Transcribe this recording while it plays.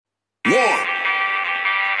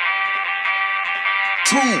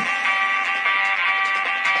2, 3.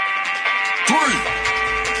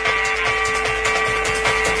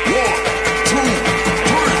 One, two,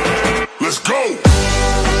 three. Let's go.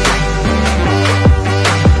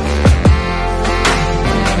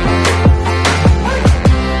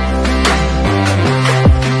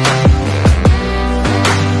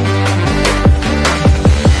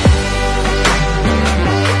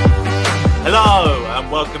 Hello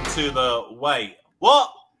and welcome to the Wait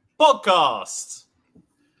What podcast.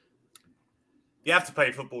 You have to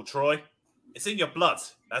play football, Troy. It's in your blood.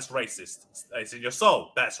 That's racist. It's in your soul.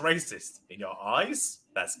 That's racist. In your eyes,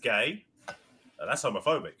 that's gay. That's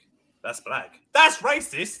homophobic. That's black. That's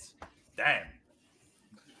racist. Damn.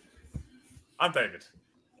 I'm David.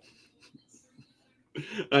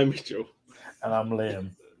 I'm Mitchell. And I'm Liam.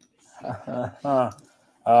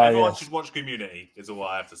 Everyone should watch Community, is all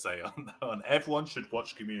I have to say on everyone should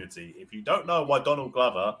watch Community. If you don't know why Donald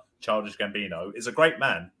Glover, Childish Gambino, is a great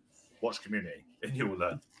man, watch Community, and you will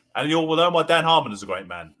learn. And you will learn why Dan Harmon is a great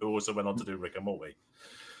man, who also went on to do Rick and Morty.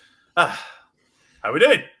 How we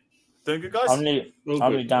doing? Doing good, guys? Only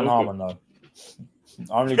Dan Harmon, though.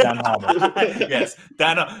 Only Dan Harmon. Yes,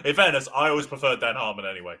 Dan. In fairness, I always prefer Dan Harmon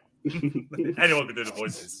anyway. Anyone can do the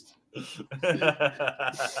voices.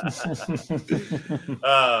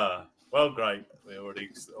 Well, great. We're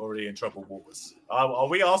already in troubled waters. Are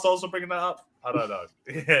we arseholes for bringing that up? I don't know.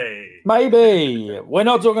 Hey. Maybe. We're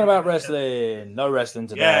not talking about wrestling. No wrestling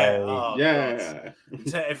today. Yeah. Oh, Yeah.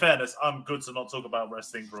 God. In fairness, I'm good to not talk about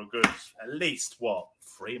wrestling for a good, at least,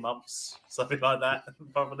 3 months? Something like that,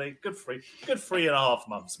 probably. Good 3.5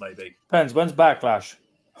 months, maybe. Depends. When's Backlash?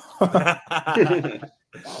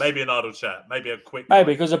 Maybe an idle chat. Maybe a quick...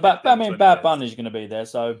 Maybe, because Bad Bunny's going to be there,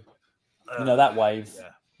 so, that wave. Yeah.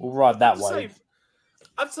 We'll ride that wave.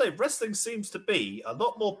 I'd say wrestling seems to be a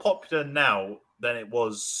lot more popular now than it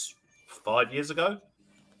was 5 years ago.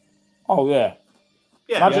 Oh, yeah.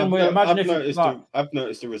 Yeah. I've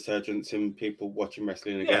noticed a resurgence in people watching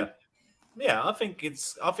wrestling again. Yeah, I think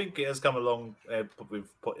it has come along with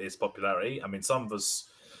its popularity. I mean, some of us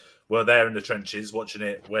were there in the trenches watching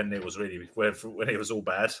it when it was when it was all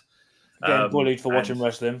bad. Getting bullied for watching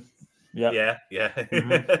wrestling. Yeah.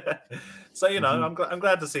 Mm-hmm. So I'm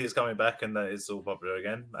glad to see it's coming back and that it's all popular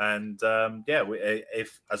again. And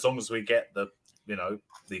if as long as we get the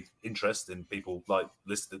interest in people like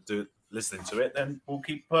listening to it, then we'll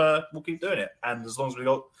keep doing it. And as long as we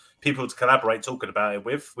got people to collaborate talking about it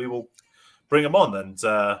with, we will bring them on and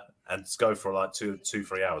go for like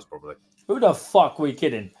 2-3 hours probably. Who the fuck are we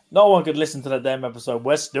kidding? No one could listen to that damn episode.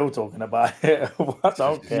 We're still talking about it. I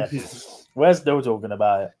don't care. We're still talking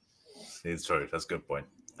about it. It's true. That's a good point.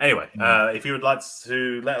 Anyway, if you would like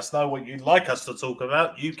to let us know what you'd like us to talk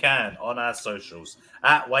about, you can on our socials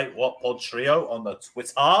at Wait What Pod Trio on the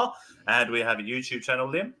Twitter, and we have a YouTube channel,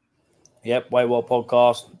 Liam. Yep, Wait What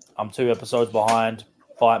Podcast. I'm 2 episodes behind.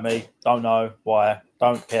 Fight me. Don't know why.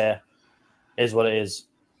 Don't care. Is what it is.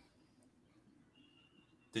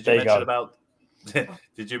 Did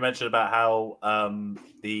you mention about how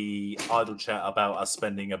the idle chat about us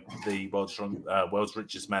spending the world's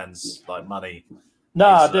richest man's money? No,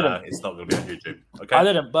 I didn't. It's not going to be on YouTube. Okay, I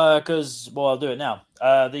didn't because I'll do it now.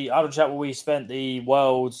 The idle chat where we spent the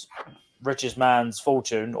world's richest man's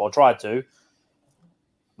fortune, or tried to.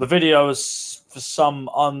 The video is for some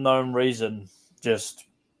unknown reason just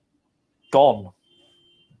gone.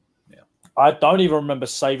 Yeah, I don't even remember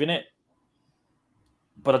saving it.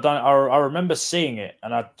 But I remember seeing it,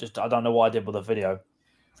 and I don't know what I did with the video.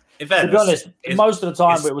 To be honest, most of the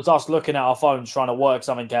time it was us looking at our phones trying to work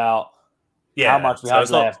something out. Yeah, how much we had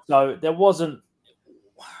left. So there wasn't.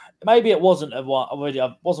 Maybe it wasn't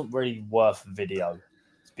really worth video.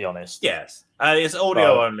 To be honest. Yes, it's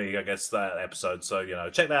audio only. I guess that episode. So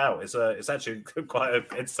check that out. It's actually quite an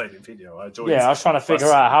entertaining video. I enjoyed it. Yeah, I was trying to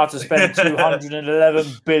figure out how to spend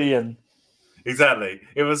 211 billion. Exactly.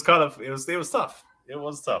 It was tough. It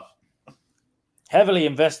was tough. Heavily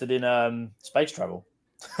invested in space travel.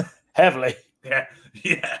 Heavily. Yeah.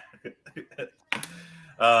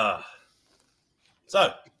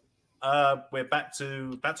 So we're back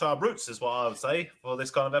to our roots, is what I would say for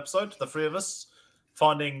this kind of episode. The 3 of us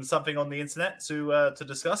finding something on the internet to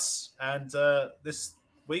discuss, and this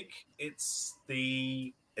week it's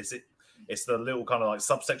the little kind of like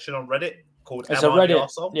subsection on Reddit called It's Am a I the Reddit.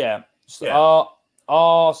 Arsehole? Yeah.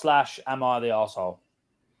 r/Am I the Arsehole?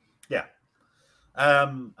 Yeah.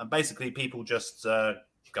 And basically people just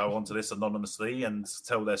go onto this anonymously and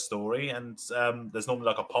tell their story. And there's normally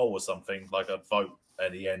like a poll or something, like a vote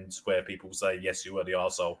at the end where people say, yes, you are the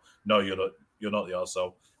arsehole. No, you're not the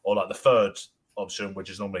arsehole. Or like the third option, which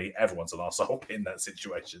is normally everyone's an arsehole in that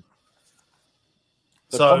situation.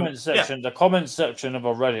 The comment section of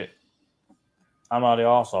a Reddit, Am I the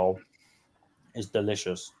Arsehole, is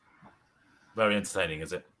delicious. Very entertaining,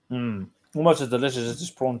 is it? Almost as delicious as this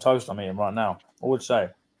prawn toast I'm eating right now. I would say.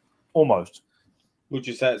 Almost. Would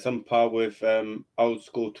you say it's on par with old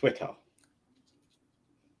school Twitter?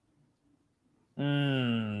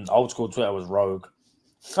 Old school Twitter was rogue.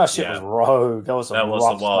 That shit was rogue. That was the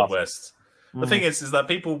Wild West. The thing is that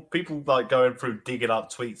people like going through digging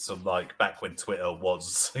up tweets of like back when Twitter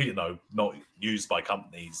was, not used by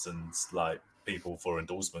companies and like people for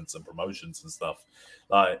endorsements and promotions and stuff.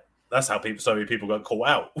 Like that's how so many people got caught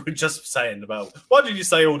out. We're just saying about why did you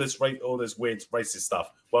say all this weird racist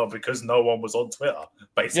stuff? Well, because no one was on Twitter,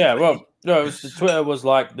 basically. Yeah, well, no, Twitter was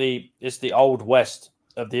like it's the old west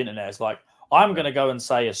of the internet. It's like I'm going to go and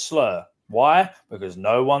say a slur. Why? Because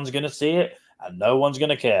no one's going to see it and no one's going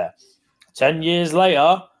to care. 10 years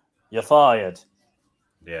later, you're fired.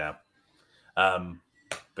 Yeah. But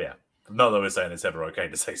yeah, not that we're saying it's ever okay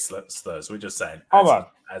to say slurs. We're just saying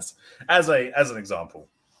as an example.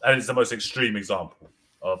 And it's the most extreme example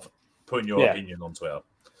of putting your opinion on Twitter.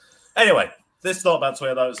 Anyway, this is not about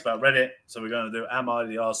Twitter, though. It's about Reddit. So we're going to do Am I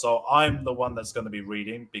the Arsehole? I'm the one that's going to be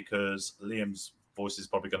reading because Liam's voice is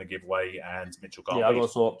probably going to give way and Mitchell can't read. I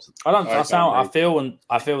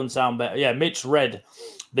feel and sound better. Yeah, Mitch read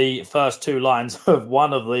the first two lines of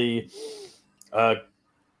one of the Am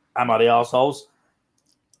I the Arseholes?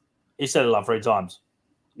 He said it like 3 times.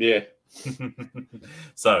 Yeah.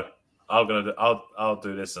 So I'll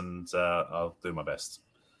do this and I'll do my best.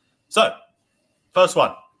 So, first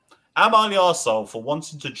one. Am I the arsehole for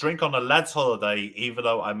wanting to drink on a lad's holiday even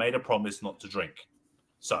though I made a promise not to drink?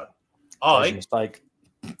 So, a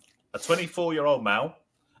 24-year-old male,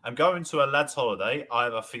 I'm going to a lad's holiday. I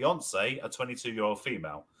have a fiance, a 22-year-old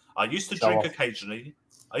female. I used to drink occasionally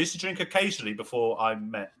before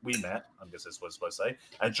we met. I guess that's what I was supposed to say.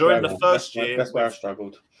 And during the first year... That's where I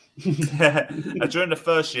struggled. And during the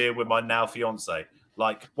first year with my now fiance,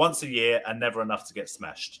 like once a year and never enough to get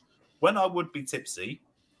smashed. When I would be tipsy,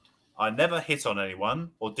 I never hit on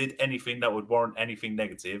anyone or did anything that would warrant anything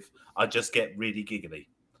negative. I just get really giggly.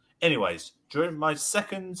 Anyways, during my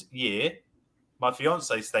second year, my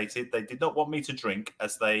fiance stated they did not want me to drink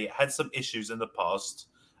as they had some issues in the past,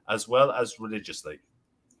 as well as religiously.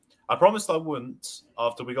 I promised I wouldn't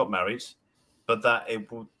after we got married, but that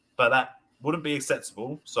wouldn't be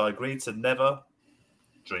acceptable, so I agreed to never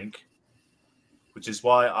drink, which is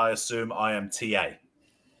why I assume I am TA.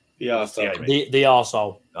 The arsehole. The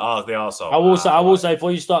arsehole. Oh, the arsehole. I will say,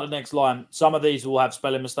 before you start the next line, some of these will have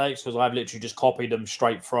spelling mistakes because I've literally just copied them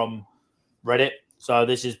straight from Reddit. So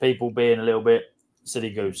this is people being a little bit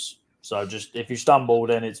silly goose. So just if you stumble,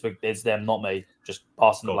 then it's them, not me. Just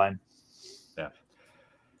passing the blame. Yeah.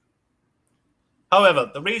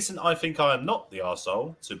 However, the reason I think I am not the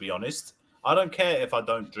arsehole, to be honest, I don't care if I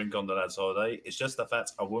don't drink on the lads' holiday. It's just the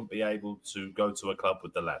fact I won't be able to go to a club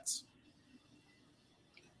with the lads.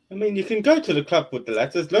 I mean, you can go to the club with the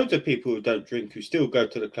lads. There's loads of people who don't drink who still go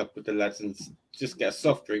to the club with the lads and just get a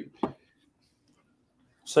soft drink.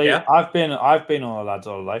 See, yeah. I've been on a lads'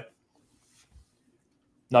 holiday.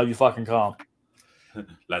 No, you fucking can't.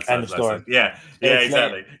 End of story. Yeah,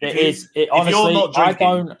 exactly. Honestly, you're not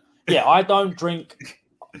drinking, I don't drink.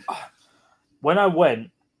 When I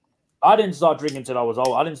went, I didn't start drinking until I was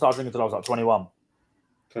old. I didn't start drinking until I was like 21.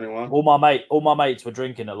 21? All my mates were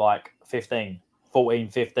drinking at like 15. 14,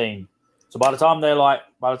 15. So by the time they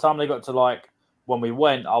got to like when we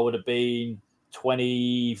went, I would have been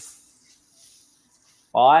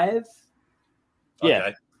 25. Okay.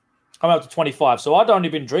 Yeah, coming up to 25. So I'd only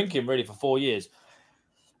been drinking really for 4 years.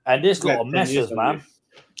 And this lot of messers, man.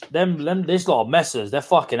 This lot of messers, they're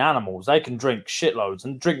fucking animals. They can drink shitloads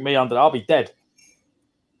and drink me under. I'll be dead.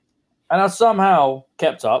 And I somehow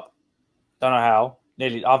kept up. Don't know how.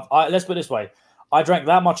 Nearly. Let's put it this way. I drank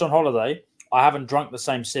that much on holiday. I haven't drunk the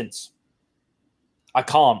same since. I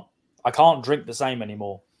can't drink the same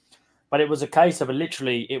anymore. But it was a case of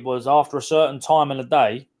it was after a certain time in the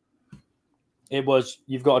day, it was,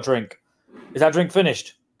 you've got a drink. Is that drink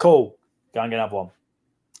finished? Cool. Go and get another one.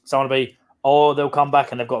 Someone will be, they'll come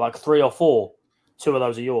back and they've got like 3 or 4. 2 of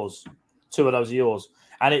those are yours. 2 of those are yours.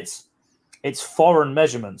 And it's foreign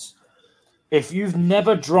measurements. If you've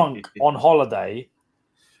never drunk on holiday,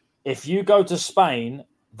 if you go to Spain,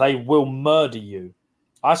 they will murder you.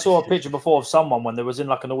 I saw a picture before of someone when they was in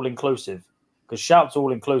like an all-inclusive. Because shout to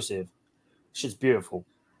all-inclusive. Shit's beautiful.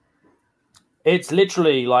 It's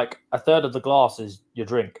literally like a third of the glass is your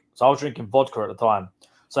drink. So I was drinking vodka at the time.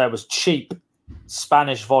 So it was cheap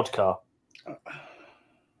Spanish vodka.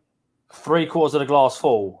 3/4 of the glass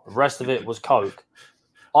full. The rest of it was Coke.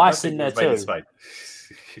 Ice in there too.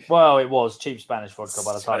 Well, it was cheap Spanish vodka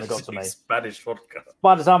by the time it got to me. Spanish vodka.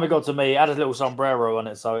 By the time it got to me, it had a little sombrero on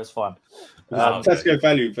it, so it's fine. Tesco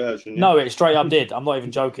value version. Yeah? No, it straight up did. I'm not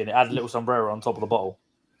even joking. It had a little sombrero on top of the bottle.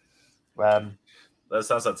 That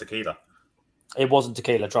sounds like tequila. It wasn't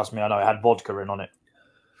tequila, trust me. I know it had vodka in on it.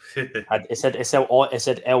 It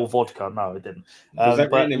said L vodka. No, it didn't. Was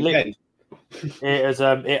that written in pen?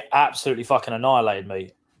 It absolutely fucking annihilated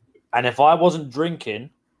me. And if I wasn't drinking,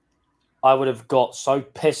 I would have got so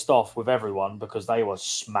pissed off with everyone because they were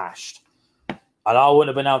smashed, and I wouldn't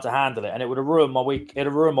have been able to handle it, and it would have ruined my week. It'd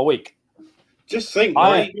have ruined my week. Just think,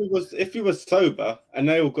 if you were sober and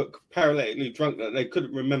they all got paralytically drunk that they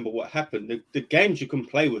couldn't remember what happened, the games you can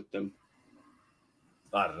play with them.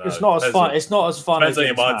 I don't know. It's not as fun. It's not as fun. Depends on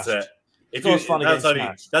your mindset. If you,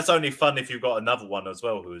 that's only fun if you've got another one as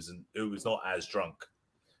well who's not as drunk.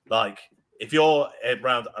 Like if you're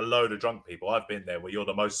around a load of drunk people, I've been there where you're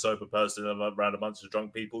the most sober person around a bunch of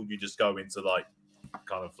drunk people. You just go into like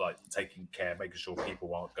kind of like taking care, making sure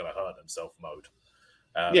people aren't going to hurt themselves mode.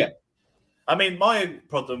 Yeah. I mean, my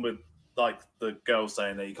problem with like the girl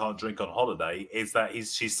saying that he can't drink on holiday is that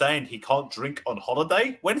she's saying he can't drink on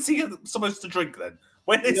holiday. When is he supposed to drink then?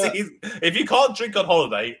 When is he? If you can't drink on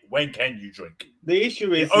holiday, when can you drink? The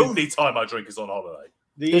issue is the only time I drink is on holiday.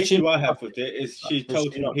 The issue I have with it is she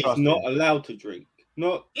told him he's not allowed to drink.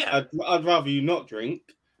 I'd rather you not drink.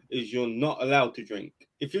 Is you're not allowed to drink.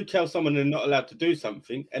 If you tell someone they're not allowed to do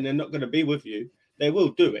something and they're not going to be with you, they will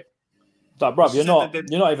do it. Like, bro, you're not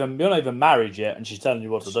even married yet, and she's telling you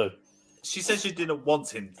what to do. She said she didn't want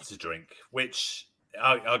him to drink, which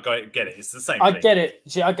I get it. It's the same. I get it.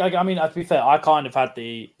 See, I mean, to be fair, I kind of had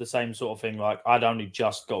the same sort of thing. Like, I'd only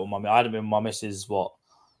just got with I hadn't been with my missus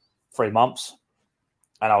 3 months,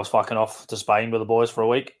 and I was fucking off to Spain with the boys for a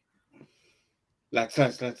week. Lads. I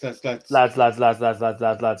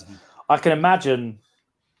can imagine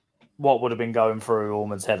what would have been going through a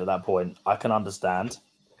woman's head at that point. I can understand.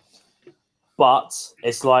 But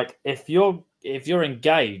it's like if you're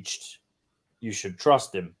engaged, you should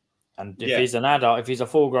trust him. And if he's an adult, if he's a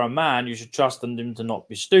full-grown man, you should trust him to not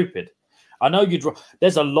be stupid. I know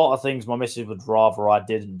there's a lot of things my missus would rather I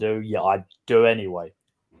didn't do. Yeah, I do anyway.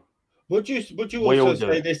 Would you also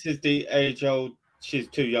say this is the age old? She's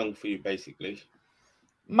too young for you, basically.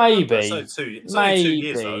 Maybe. It's only 2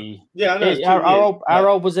 years, though. Yeah, I know. How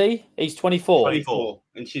old was he? He's 24. 24.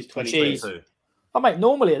 And she's 22. I mean,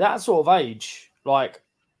 normally at that sort of age, like,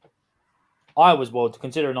 I was,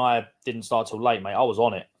 considering I didn't start till late, mate, I was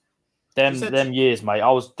on it. Them years, mate,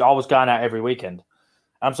 I was going out every weekend.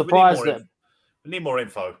 I'm surprised we need more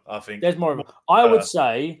info, I think. There's more info. I would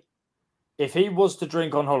say, if he was to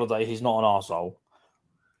drink on holiday, he's not an arsehole.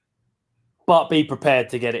 But be prepared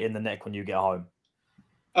to get it in the neck when you get home.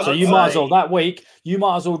 So you might as well, that week, you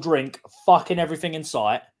might as well drink fucking everything in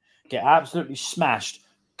sight, get absolutely smashed,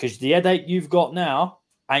 because the headache you've got now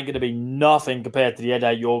ain't going to be nothing compared to the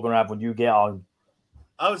headache you're going to have when you get home.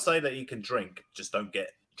 I would say that you can drink, just don't get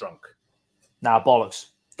drunk. Nah, bollocks.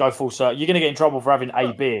 Go full circle. You're going to get in trouble for having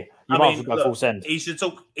a beer. You might as well go full send. He should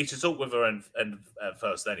talk with her and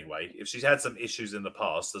first anyway. If she's had some issues in the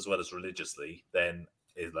past as well as religiously, then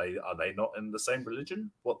are they not in the same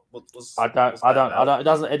religion? What was? I don't. It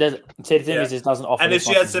doesn't. See, the thing is, it doesn't offer. And if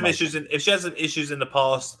she had some issues in the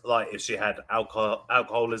past, like if she had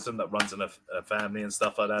alcoholism that runs in a family and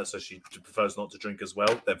stuff like that, so she prefers not to drink as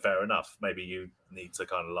well, then fair enough. Maybe you need to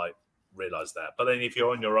kind of like realize that. But then if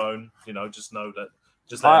you're on your own, just know that.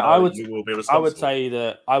 You will be responsible.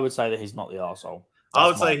 I would say that he's not the arsehole. I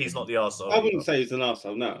would say he's not the arsehole. I wouldn't say he's an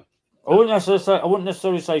arsehole. No. I wouldn't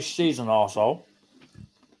necessarily say she's an arsehole.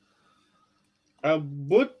 I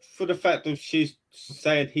would, for the fact that she's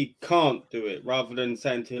saying he can't do it, rather than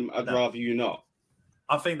saying to him, I'd rather you not.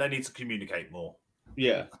 I think they need to communicate more.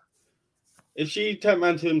 Yeah. If she turned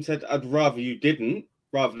around to him and said, I'd rather you didn't,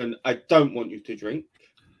 rather than I don't want you to drink.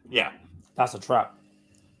 Yeah. That's a trap.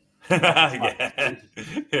 Yeah.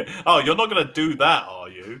 Oh, you're not going to do that, are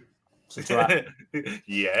you? It's a trap.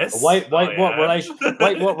 Yes. What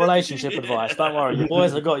relationship advice? Don't worry, your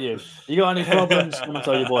boys have got you. You got any problems? Come and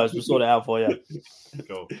tell your boys. We'll sort it out for you.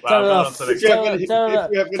 Cool. If you have any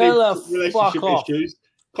relationship issues,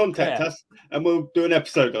 contact us and we'll do an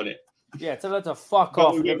episode on it. Yeah, tell her to fuck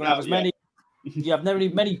off. You have as many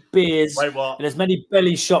beers and as many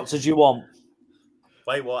belly shots as you want.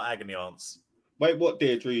 Wait, what? Agony aunts. Wait, what,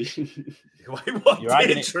 Deirdre? Wait, what,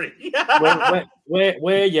 Deirdre?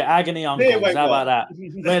 We're your agony uncles. How about that?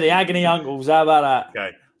 We're the agony uncles. How about that?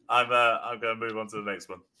 Okay, I'm going to move on to the next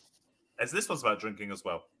one. As this one's about drinking as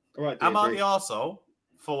well. All right, am I the arsehole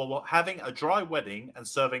for having a dry wedding and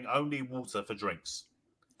serving only water for drinks?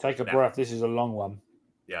 Take a breath. This is a long one.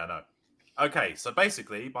 Yeah, I know. Okay, so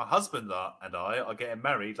basically, my husband and I are getting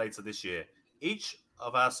married later this year. Each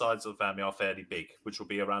of our sides of the family are fairly big, which will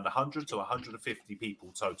be around 100 to 150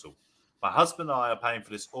 people total. My husband and I are paying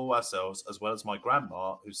for this all ourselves, as well as my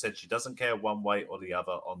grandma, who said she doesn't care one way or the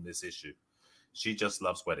other on this issue. She just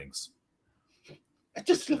loves weddings. I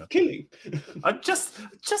just love killing. I just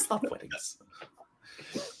love weddings.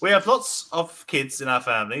 We have lots of kids in our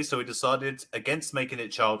family, so we decided against making it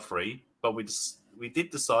child-free, but we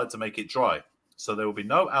did decide to make it dry. So there will be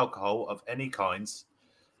no alcohol of any kinds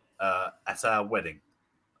at our wedding.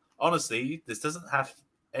 Honestly, this doesn't have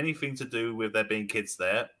anything to do with there being kids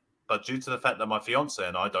there, but due to the fact that my fiance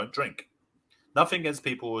and I don't drink. Nothing against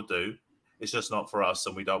people who do. It's just not for us,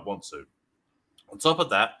 and we don't want to. On top of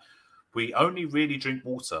that, we only really drink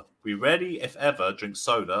water. We rarely, if ever, drink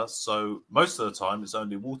soda, so most of the time it's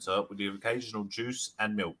only water with the occasional juice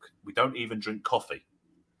and milk. We don't even drink coffee.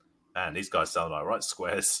 Man, these guys sound like right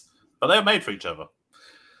squares, but they're made for each other.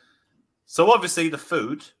 So obviously the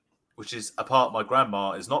food, which is a part my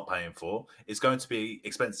grandma is not paying for, is going to be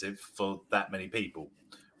expensive for that many people.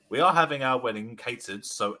 We are having our wedding catered,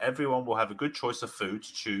 so everyone will have a good choice of food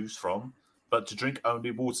to choose from, but to drink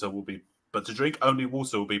only water will be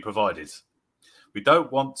provided. We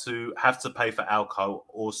don't want to have to pay for alcohol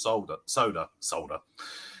or soda.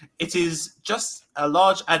 It is just a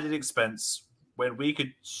large added expense when we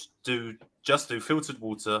could do filtered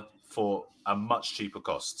water for a much cheaper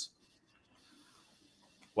cost.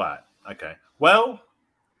 Wow. Okay. Well,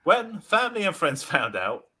 when family and friends found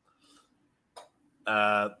out,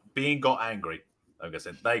 Being got angry. Like I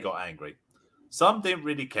said, they got angry. Some didn't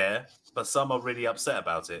really care, but some are really upset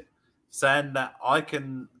about it, saying that I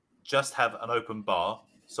can just have an open bar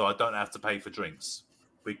so I don't have to pay for drinks.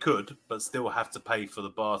 We could, but still have to pay for the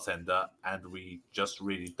bartender, and we just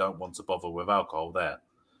really don't want to bother with alcohol there.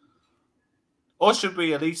 Or should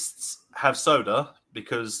we at least have soda?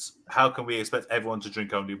 Because how can we expect everyone to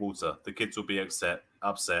drink only water? The kids will be upset.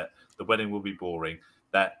 The wedding will be boring.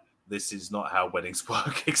 That this is not how weddings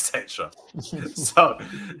work, etc. So,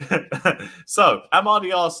 am I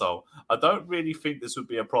the arsehole? I don't really think this would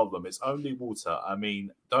be a problem. It's only water. I mean,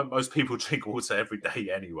 don't most people drink water every day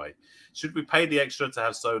anyway? Should we pay the extra to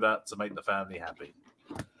have soda to make the family happy?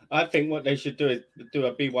 I think what they should do is do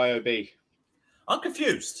a BYOB. I'm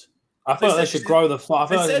confused. I feel like they should grow the fuck. I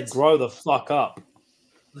feel like they should grow the fuck up.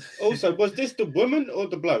 Also, was this the woman or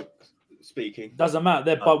the bloke speaking? Doesn't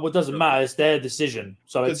matter. But what doesn't matter, it's their decision.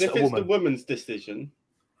 So it's if a woman. The woman's decision.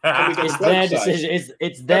 It's their decision.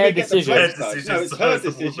 It's their decision. No, it's her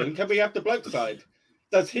decision. Can we have the bloke side?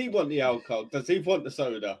 Does he want the alcohol? Does he want the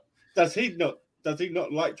soda? Does he not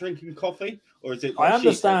like drinking coffee? Or is it? I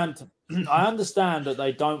understand. I understand that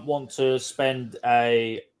they don't want to spend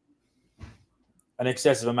an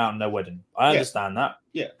excessive amount in their wedding. I understand that.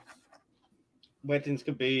 Yeah. Weddings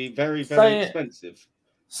can be very, very expensive.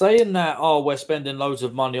 Saying that, we're spending loads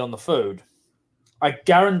of money on the food. I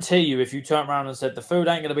guarantee you, if you turn around and said the food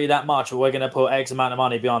ain't going to be that much, but we're going to put X amount of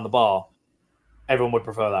money behind the bar, everyone would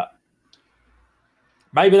prefer that.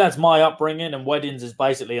 Maybe that's my upbringing, and weddings is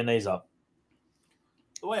basically a knees up.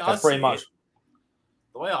 The way I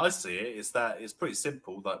see it is that it's pretty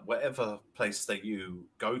simple. That whatever place that you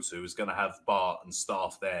go to is going to have bar and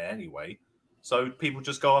staff there anyway. So people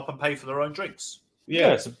just go up and pay for their own drinks.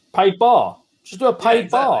 Yeah, it's a paid bar. Just do a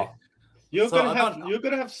paid bar. You're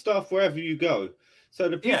gonna have staff wherever you go. So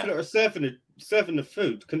the people that are serving the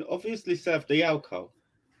food can obviously serve the alcohol.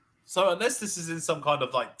 So unless this is in some kind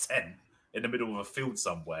of like tent in the middle of a field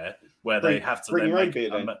somewhere where they have to bring your own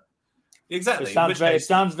beer. Exactly. It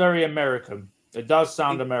sounds very American. It does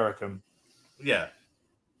sound American. Yeah.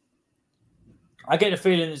 I get the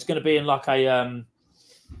feeling it's going to be in like a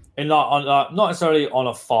not necessarily on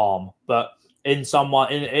a farm, but on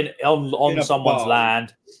someone's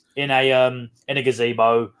land, in a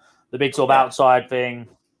gazebo, the big sort of outside thing.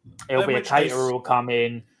 It'll be a caterer will come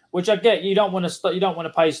in, which I get. You don't want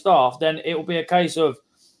to pay staff. Then it will be a case of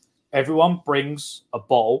everyone brings a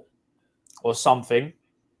bottle or something.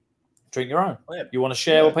 Drink your own. Oh, yeah. You want to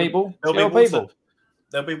share with people? There'll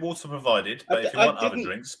be water provided, but if you want other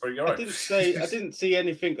drinks, bring your own. I didn't see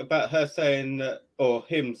anything about her saying that, or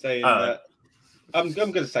him saying that. I'm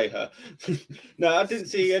going to say her. No, I didn't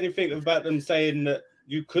see anything about them saying that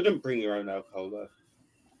you couldn't bring your own alcohol though.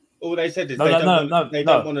 All they said is they don't want it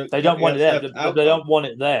there. They don't want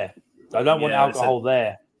it there. They don't want alcohol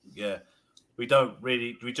there. Yeah, we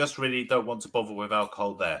just really don't want to bother with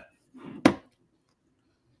alcohol there.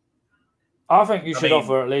 I think you should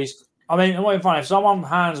offer at least. I mean, it won't be funny if someone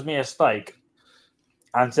hands me a steak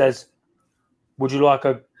and says, "Would you like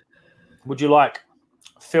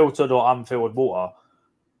filtered or unfiltered water?"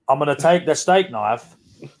 I'm going to take the steak knife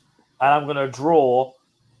and I'm going to draw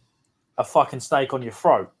a fucking steak on your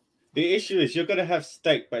throat. The issue is you're going to have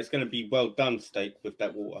steak, but it's going to be well done steak with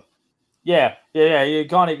that water. Yeah. You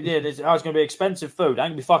can't even. Yeah, it's going to be expensive food. It ain't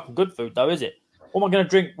going to be fucking good food, though, is it? What am I going to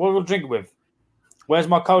drink? What am I going to drink it with? Where's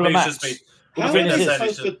my cola max? How are you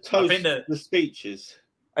supposed to toast the speeches?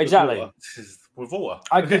 Exactly. With water.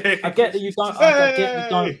 I get that you don't.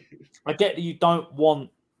 I get that you don't want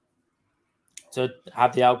to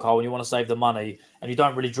have the alcohol and you want to save the money and you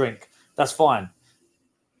don't really drink. That's fine.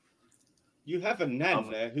 You have a nan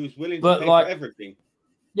there who's willing to pay for everything.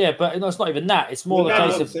 Yeah, but it's not even that. It's more the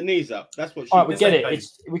case of the knees up. That's what. All right, we get it.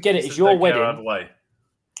 We get it. It's your wedding.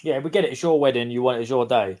 Yeah, we get it. It's your wedding. You want it as your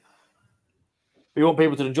day. We want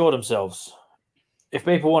people to enjoy themselves. If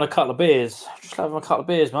people want a couple of beers, just have them a couple of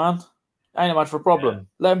beers, man. Ain't much of a problem. Yeah.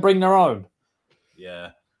 Let them bring their own.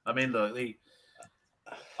 Yeah, I mean, look,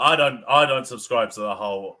 I don't subscribe to the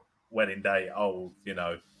whole wedding day. Oh, you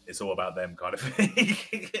know, it's all about them kind of thing.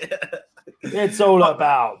 It's all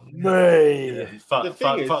about me. Yeah. Fuck those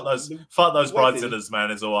bridezillas, man.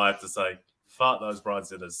 Is all I have to say. Fuck those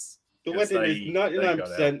bridezillas. The wedding is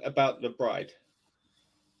 99% about the bride.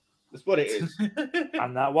 That's what it is.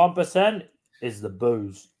 And that 1% is the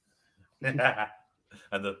booze. And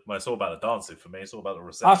it's all about the dancing for me. It's all about the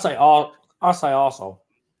reception. I say arsehole.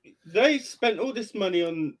 They spent all this money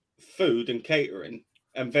on food and catering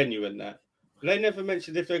and venue and that. They never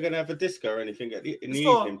mentioned if they're going to have a disco or anything in the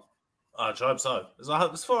evening. I hope so.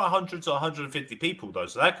 It's for 100 to 150 people, though,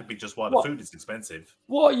 so that could be just why the food is expensive.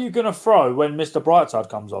 What are you going to throw when Mr. Brightside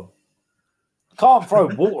comes on? Can't throw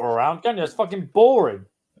water around, can you? It's fucking boring.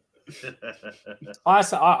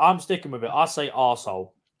 I'm sticking with it. I say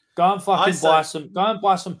arsehole. Go and fucking buy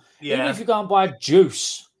some. Yeah. Even if you go and buy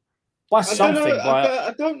juice, buy something.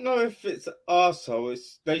 I don't know if it's arsehole.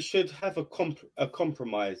 They should have a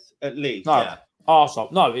compromise at least. No,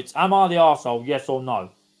 arsehole. No, it's am I the arsehole? Yes or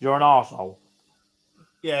no? You're an arsehole.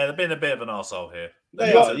 Yeah, they've been a bit of an arsehole here.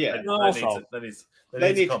 They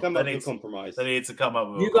need to come up with a compromise. They need to come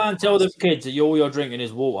up with. You go and tell the kids that all you're drinking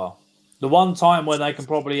is water. The one time when they can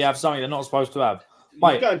probably have something they're not supposed to have.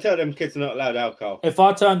 Mate, you go and tell them kids are not allowed alcohol. If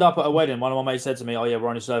I turned up at a wedding, one of my mates said to me, "Oh yeah, we're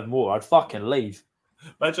only serving water," I'd fucking leave.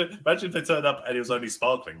 Imagine if they turned up and it was only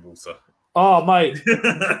sparkling water. Oh mate,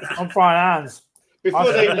 I'm frying hands.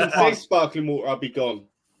 Before they even say sparkling water, I'll be gone.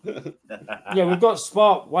 Yeah, we've got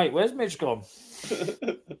spark. Wait, where's Mitch gone?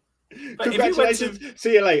 Congratulations.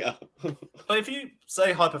 See you later. But if you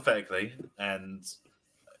say hypothetically, and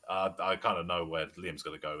I kind of know where Liam's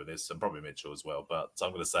going to go with this, and probably Mitchell as well, but I'm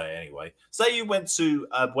going to say it anyway. Say you went to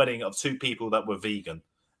a wedding of two people that were vegan,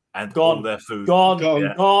 and all their food gone,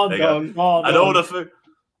 and all the food.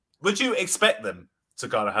 Would you expect them to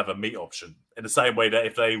kind of have a meat option in the same way that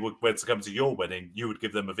if they were to come to your wedding, you would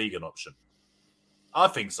give them a vegan option? I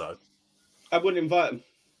think so. I wouldn't invite them.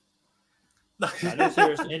 In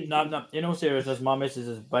all seriousness, my missus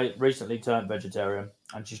has recently turned vegetarian,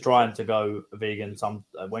 and she's trying to go vegan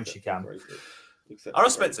when she can. I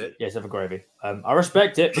respect it. Yes, have a gravy. I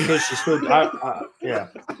respect it because she's still. Yeah,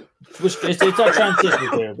 it's a transition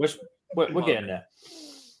period. We're getting there.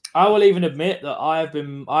 I will even admit that I've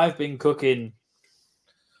been cooking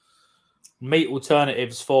meat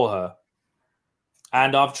alternatives for her,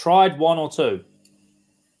 and I've tried one or two.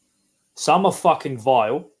 Some are fucking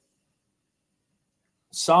vile.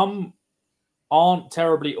 Some aren't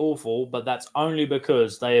terribly awful, but that's only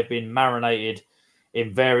because they have been marinated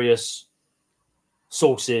in various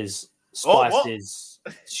sauces, spices,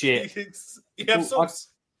 shit. You have sauce?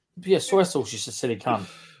 Yeah, soy sauce, you silly cunt.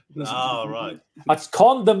 Oh, right. It's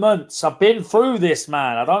condiments. I've been through this,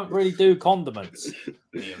 man. I don't really do condiments.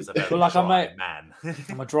 I'm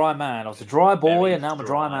a dry man. I was a dry boy, and now I'm a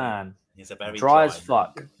dry man. He's a very dry as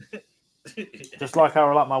fuck. Just like how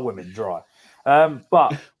I like my women, dry.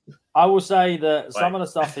 But I will say that some of the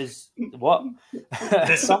stuff is what?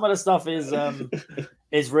 Some of the stuff is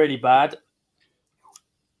really bad.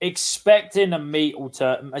 Expecting a meat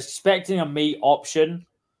option,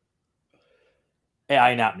 it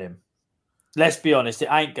ain't happening. Let's be honest, it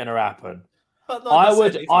ain't gonna happen. But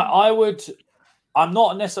like I'm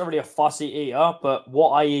not necessarily a fussy eater, but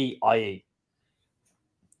what I eat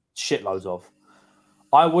shitloads of.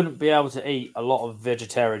 I wouldn't be able to eat a lot of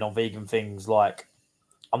vegetarian or vegan things. Like,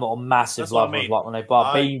 I'm not a massive lover of like when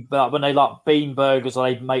they like bean burgers or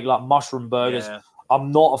they make like mushroom burgers. Yeah.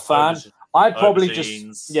 I'm not a fan. I'd probably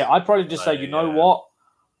just say, you know what?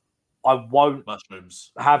 I won't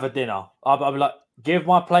have a dinner. I'll be like, give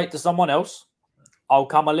my plate to someone else. I'll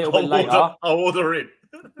come a little bit later. I'll order in.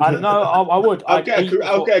 I know. I would. I'll get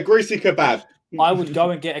a greasy kebab. I would go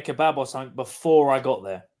and get a kebab or something before I got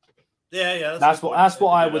there. Yeah. That's what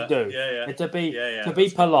I would do. Yeah. To be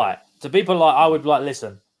polite. To be polite, I would like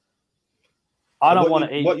listen. I don't want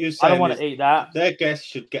to eat. I don't want to eat that. Their guests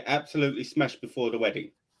should get absolutely smashed before the wedding.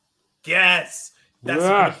 Yes, that's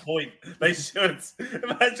a good point. They should.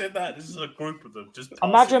 Imagine that. This is a group of them. Just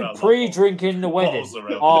imagine pre-drinking the wedding.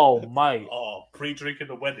 Oh, mate. Oh, pre-drinking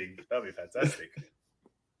the wedding. That'd be fantastic.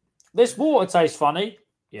 This water tastes funny.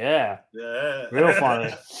 Yeah. Real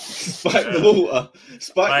funny. Spike the water.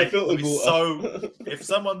 Spike the filtered water. So, if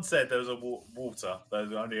someone said there was a water,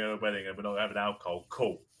 there's only a wedding and we're not having alcohol,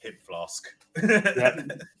 cool. Hip flask.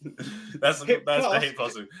 Yep. That's the hip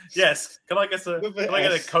flask. Yes. Can I get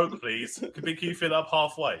a Coke, please? Can you fill it up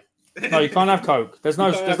halfway? No, you can't have Coke. There's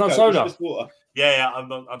no soda. Water. Yeah.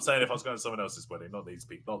 I'm saying if I was going to someone else's wedding, not these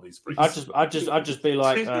people, not these freaks. I'd just be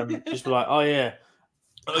like, oh yeah,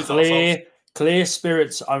 clear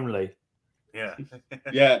spirits only. Yeah.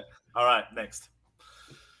 Yeah. All right. Next.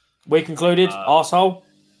 We concluded arsehole.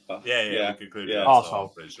 Yeah. We concluded arsehole.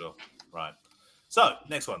 I'm pretty sure. Right. So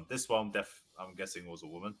next one. This one, I'm guessing was a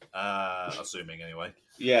woman. Assuming anyway.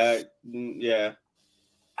 Yeah.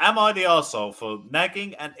 Am I the arsehole for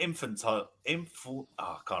nagging and infantile?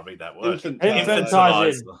 I can't read that word.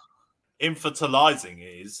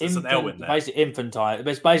 Infantilizing is. There's an L in there. Basically infantile.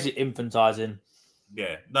 It's basically infantizing.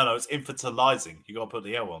 Yeah. No. It's infantilizing. You got to put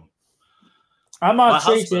the L on. Am I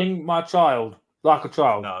treating my child like a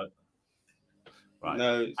child? No. Right.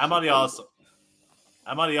 No. Am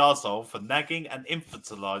I the arsehole for nagging and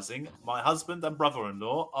infantilizing my husband and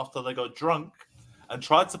brother-in-law after they got drunk and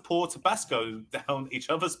tried to pour Tabasco down each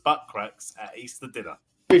other's butt cracks at Easter dinner?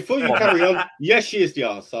 Before you carry on, yes, she is the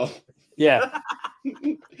arsehole. Yeah.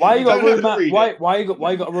 Why you got to ruin why you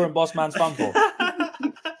got to ruin Boss Man's fun for?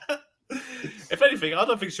 If anything, I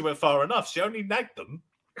don't think she went far enough. She only nagged them.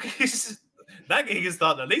 Nagging is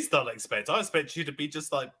at least I expect. I expect you to be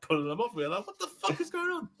just like pulling them off. We're like, what the fuck is going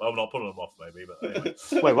on? Well, I'm not pulling them off, maybe, but anyway.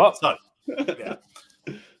 Wait, what? So, yeah.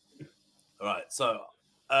 All right. So,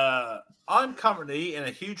 I'm currently in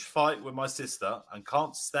a huge fight with my sister and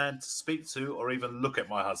can't stand to speak to or even look at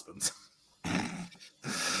my husband.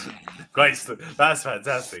 Great. That's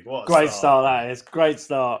fantastic. What a great start that is. Great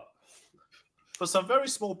start. For some very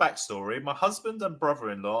small backstory, my husband and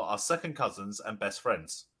brother-in-law are second cousins and best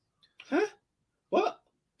friends. Huh? What?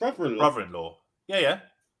 Brother-in-law? Brother-in-law. Yeah.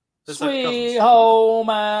 Sweet home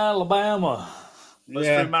Alabama. But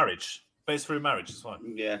it's through marriage. It's fine.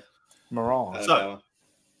 Yeah. Mirage. So,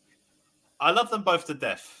 I love them both to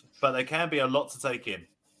death, but they can be a lot to take in.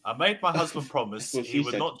 I made my husband promise he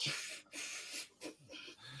would not...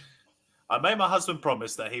 I made my husband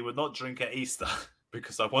promise that he would not drink at Easter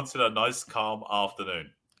because I wanted a nice, calm afternoon.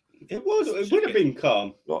 It would have been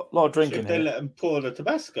calm. A lot of drinking. They let him pour the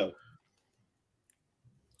Tabasco.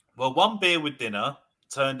 Well, one beer with dinner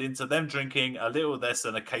turned into them drinking a little less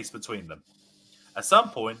than a case between them. At some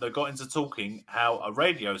point, they got into talking how a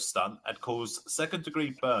radio stunt had caused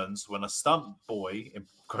second-degree burns when a stunt boy, in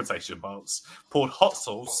quotation marks, poured hot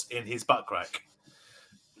sauce in his butt crack.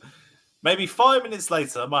 Maybe 5 minutes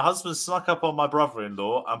later, my husband snuck up on my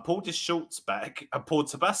brother-in-law and pulled his shorts back and poured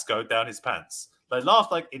Tabasco down his pants. They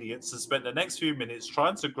laughed like idiots and spent the next few minutes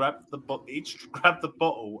trying to grab the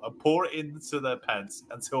bottle and pour it into their pants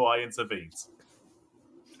until I intervened.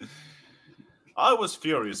 I was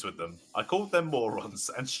furious with them. I called them morons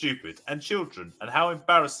and stupid and children and how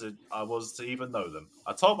embarrassed I was to even know them.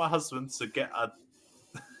 I told my husband to get a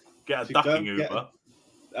ducking Uber.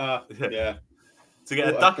 To get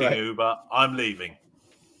a ducking Uber, I'm leaving.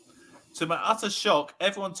 To my utter shock,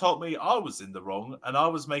 everyone told me I was in the wrong and I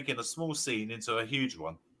was making a small scene into a huge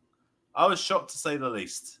one. I was shocked to say the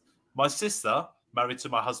least. My sister, married to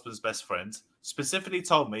my husband's best friend, specifically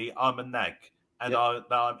told me I'm a nag and that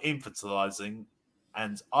I'm infantilizing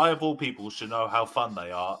and I, of all people, should know how fun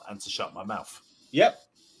they are and to shut my mouth. Yep.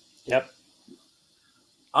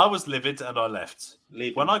 I was livid and I left.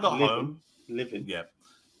 When I got home... Living. Yeah.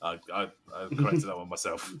 I corrected that one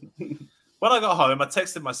myself. When I got home, I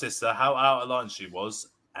texted my sister how out of line she was,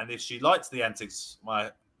 and if she liked the antics, my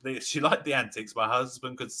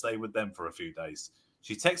husband could stay with them for a few days.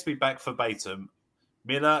 She texted me back verbatim,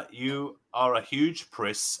 "Miller, you are a huge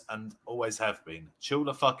priss and always have been. Chill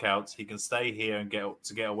the fuck out. He can stay here and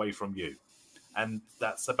get away from you." And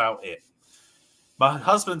that's about it. My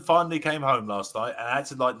husband finally came home last night and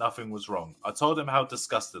acted like nothing was wrong. I told him how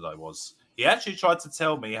disgusted I was. He actually tried to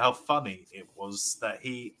tell me how funny it was that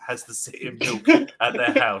he has to sit in milk at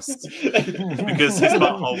their house because his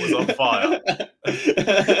butthole was on fire.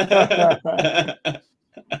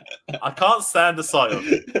 I can't stand the sight of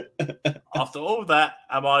it. After all that,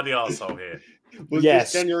 am I the arsehole here? Was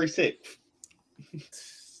this January 6th?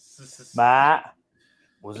 Matt,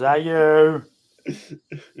 was that you?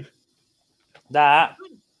 That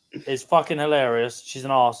is fucking hilarious. She's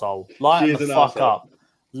an arsehole. Lighten the fuck up.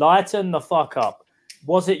 Lighten the fuck up.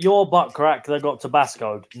 Was it your butt crack that got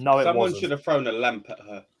Tabascoed? No, it wasn't. Someone should have thrown a lamp at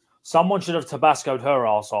her. Someone should have Tabascoed her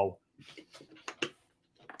arsehole.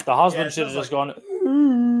 The husband should have just gone,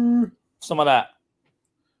 ooh, some of that.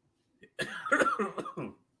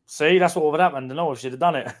 See, that's what would have happened. No, she'd have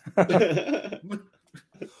done it.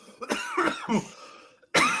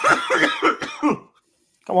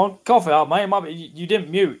 Come on, cough it up, mate. It might be, you didn't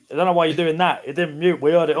mute. I don't know why you're doing that. You didn't mute.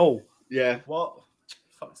 We heard it all. Yeah. What?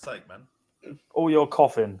 Fuck's sake, man. All your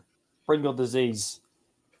coughing. Bring your disease.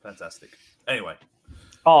 Fantastic. Anyway.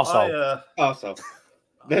 Arsehole. Arsehole.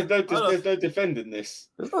 There's no defending this.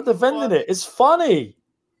 There's no defending it. It's funny.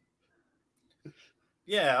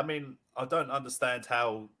 Yeah, I mean, I don't understand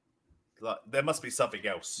how. Like, there must be something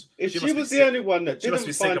else. If she was the only one that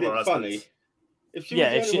didn't find it funny, if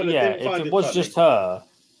it was just her,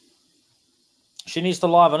 she needs to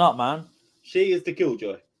liven up, man. She is the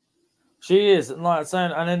killjoy. She is, like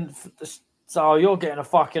saying, and then so you're getting a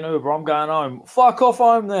fucking Uber. I'm going home. Fuck off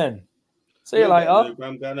home then. See you later.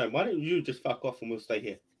 I'm going home. Why don't you just fuck off and we'll stay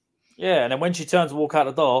here? Yeah, and then when she turns to walk out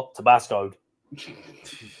the door, Tabascoed.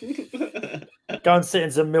 Go and sit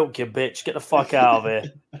in some milk, you bitch. Get the fuck out of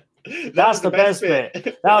here. That's the best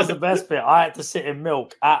bit. That was the best bit. I had to sit in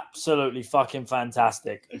milk. Absolutely fucking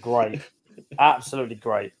fantastic. Great. Absolutely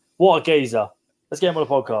great. What a geezer. Let's get him on the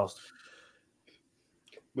podcast.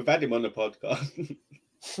 We've had him on the podcast.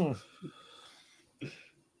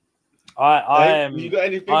 I am. You got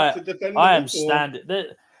anything to defend? I am standing.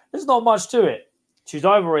 There's not much to it. She's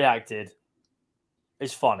overreacted.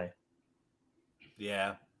 It's funny.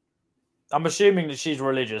 Yeah. I'm assuming that she's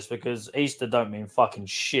religious because Easter don't mean fucking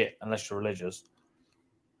shit unless you're religious.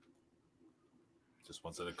 Just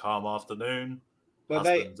wanted a calm afternoon. Well, I'm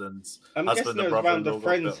guessing it was around a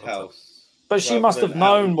friend's house. But she must have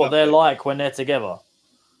known what they're like when they're together.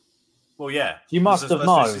 Well, yeah. You must have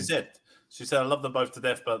known. She said, I love them both to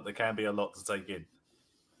death, but there can be a lot to take in.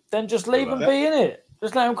 Then just leave them be in it.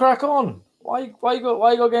 Just let them crack on. Why you got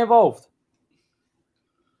to get involved?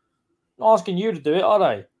 Not asking you to do it, are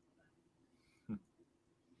they?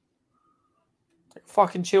 Take a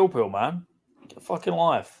fucking chill pill, man. Get a fucking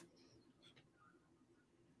life.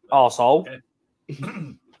 Arsehole. Okay.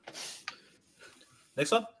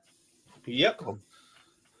 Next one? Yep.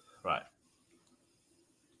 Right.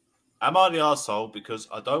 Am I the arsehole because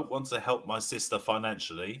I don't want to help my sister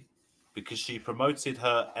financially because she promoted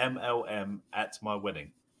her MLM at my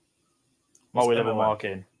wedding? Multi-level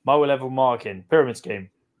marketing. Multi-level marketing. Pyramid scheme.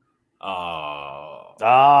 Oh,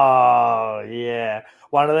 yeah.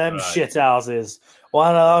 One of them shit houses.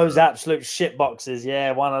 One of those absolute shit boxes.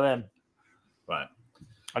 Yeah, one of them. Right.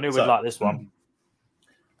 I knew we'd like this one.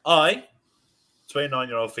 I,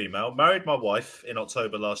 29-year-old female, married my wife in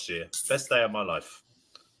October last year. Best day of my life.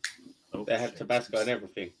 Oh, they have Tabasco and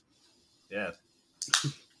everything. Yeah.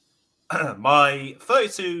 My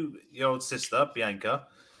 32-year-old sister, Bianca,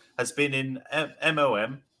 has been in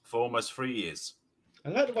MLM for almost 3 years. I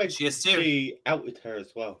like the way she outed her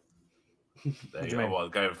as well. There you go. Well,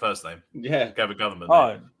 go with first name. Yeah. Go with government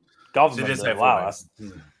name. Government. She did say wow.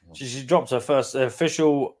 She dropped her first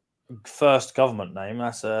official government name.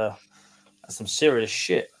 That's some serious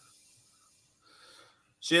shit.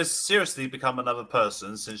 She has seriously become another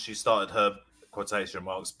person since she started her quotation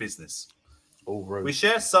marks business. All rude. We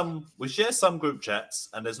share some group chats,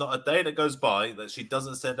 and there's not a day that goes by that she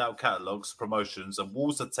doesn't send out catalogs, promotions, and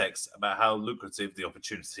walls of text about how lucrative the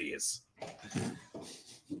opportunity is.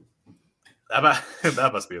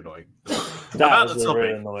 That must be annoying. That was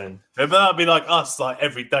really annoying. That'd be like us, like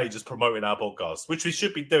every day, just promoting our podcast, which we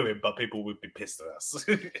should be doing, but people would be pissed at us.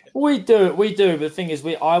 We do. But the thing is,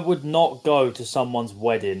 I would not go to someone's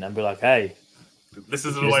wedding and be like, "Hey, this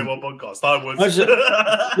isn't a Way One podcast." I would just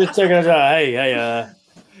checking it out. Hey, has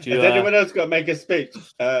anyone else got to make a speech?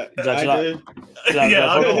 I got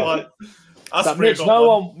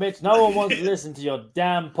one. Mitch, no one wants to listen to your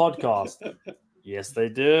damn podcast. Yes, they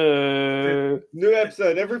do. New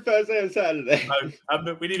episode every Thursday and Saturday.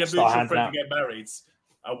 No, we need a mutual friend to get married.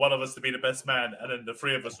 One of us to be the best man, and then the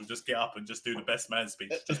three of us will just get up and just do the best man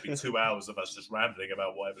speech. Just be 2 hours of us just rambling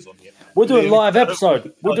about whatever's on the internet. We'll do a live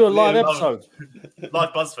episode. Live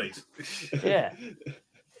BuzzFeed. Yeah.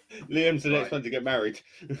 Liam's the next one to get married.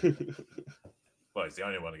 Well, he's the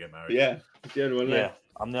only one to get married. Yeah, the only one left. Yeah,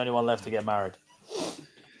 I'm the only one left to get married.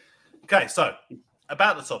 Okay, so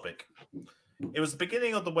about the topic. It was the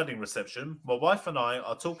beginning of the wedding reception. My wife and I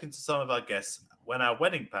are talking to some of our guests when our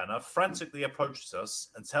wedding planner frantically approaches us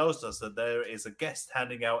and tells us that there is a guest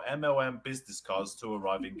handing out MLM business cards to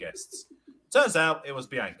arriving guests. Turns out it was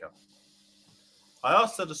Bianca. I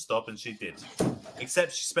asked her to stop and she did,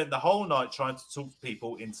 except she spent the whole night trying to talk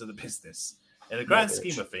people into the business. In the grand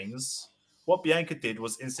scheme of things, what Bianca did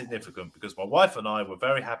was insignificant because my wife and I were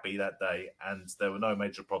very happy that day and there were no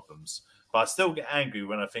major problems. But I still get angry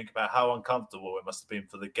when I think about how uncomfortable it must have been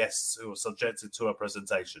for the guests who were subjected to her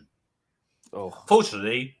presentation. Oh.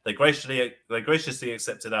 Fortunately, they graciously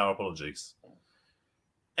accepted our apologies.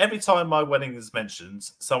 Every time my wedding is mentioned,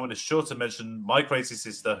 someone is sure to mention my crazy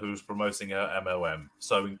sister who's promoting her MLM.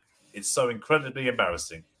 So it's so incredibly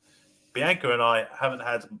embarrassing. Bianca and I haven't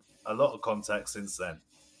had a lot of contact since then.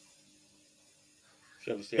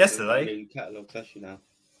 Yesterday,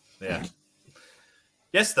 yeah.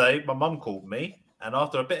 Yesterday, my mum called me, and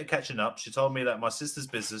after a bit of catching up, she told me that my sister's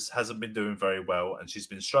business hasn't been doing very well, and she's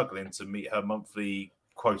been struggling to meet her monthly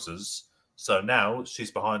quotas. So now she's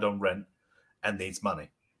behind on rent and needs money.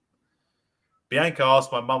 Bianca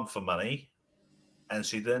asked my mum for money, and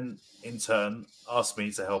she then, in turn, asked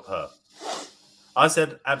me to help her. I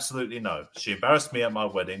said absolutely no. She embarrassed me at my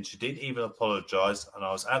wedding. She didn't even apologize, and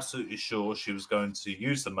I was absolutely sure she was going to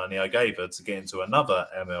use the money I gave her to get into another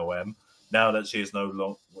MLM. Now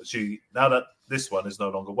that now that this one is no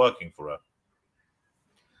longer working for her.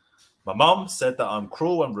 My mum said that I'm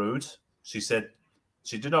cruel and rude. She said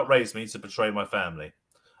she did not raise me to betray my family.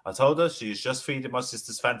 I told her she is just feeding my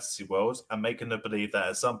sister's fantasy world and making her believe that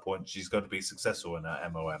at some point she's going to be successful in her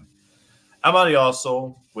MLM. Am I the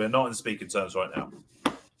arsehole? We're not in speaking terms right now.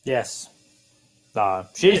 Yes. No,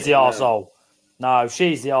 she's the arsehole. No,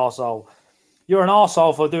 she's the arsehole. You're an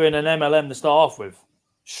arsehole for doing an MLM to start off with.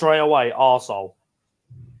 Straight away, arsehole.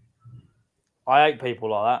 I hate people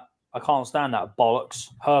like that. I can't stand that bollocks,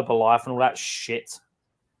 Herbalife and all that shit.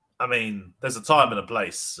 I mean, there's a time and a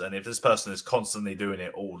place, and if this person is constantly doing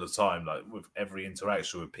it all the time, like with every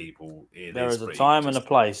interaction with people, there is a time and a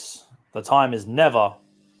place. The time is never,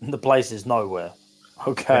 the place is nowhere.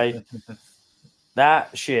 Okay?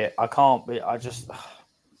 That shit, I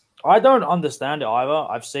don't understand it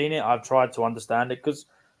either. I've seen it. I've tried to understand it because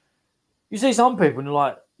you see some people and you're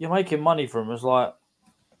like, you're making money from them. It's like,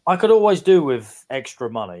 I could always do with extra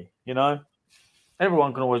money, you know?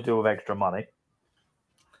 Everyone can always do with extra money.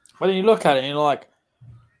 But then you look at it and you're like,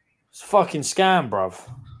 it's a fucking scam, bruv.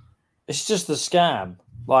 It's just a scam.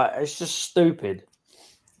 Like, it's just stupid.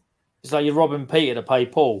 It's like you're robbing Peter to pay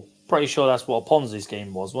Paul. Pretty sure that's what a Ponzi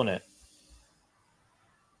scheme was, wasn't it?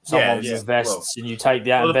 Someone invests and you take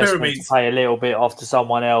that investment to pay a little bit off to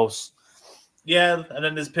someone else. Yeah, and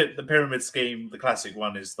then there's the pyramid scheme. The classic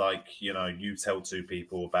one is like, you know, you tell two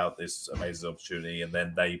people about this amazing opportunity, and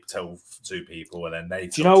then they tell two people, and then they.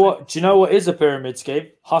 Do you know what? Do you know what is a pyramid scheme?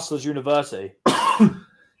 Hustlers University.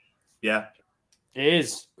 Yeah, it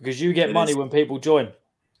is because you get money when people join.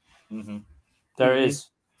 Mm-hmm. There it is.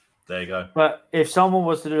 There you go. But if someone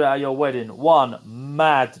was to do that at your wedding, one,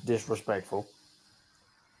 mad disrespectful.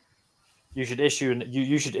 You should issue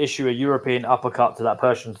a European uppercut to that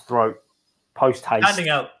person's throat. Post haste.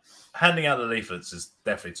 Handing out the leaflets is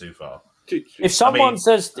definitely too far. If someone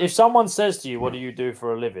says to you, "What do you do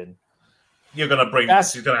for a living?" You're gonna have to bring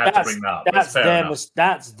that up.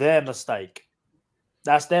 That's their mistake.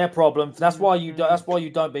 That's their problem. That's why you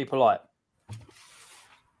don't be polite.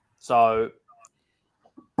 So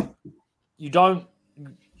you don't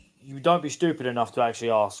be stupid enough to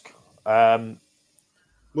actually ask.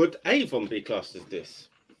 Would Avon be classed as this?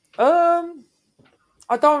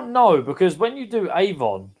 I don't know, because when you do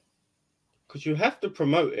Avon, because you have to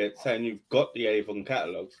promote it saying you've got the Avon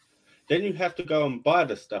catalogs, then you have to go and buy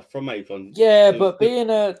the stuff from Avon. Yeah, but being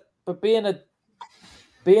an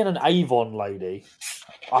Avon lady,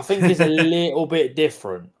 I think is a little bit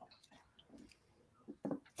different,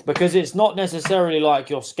 because it's not necessarily like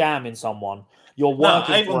you're scamming someone. You're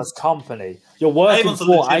working for a company. You're working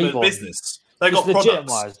for Avon business. They got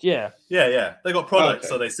products. Yeah. They got products,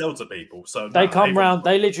 so they sell to people. So they come round.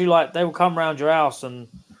 They literally they will come round your house and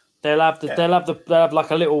they'll have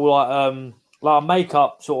like a little like a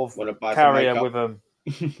makeup sort of carrier with them.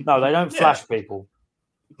 No, they don't flash people.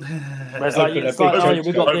 It's like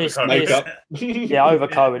we've got this makeup. Yeah,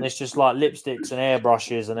 overcoat, and it's just like lipsticks and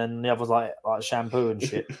airbrushes, and then the others like shampoo and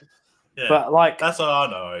shit. Yeah, but like that's what I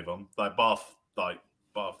know Avon, like bath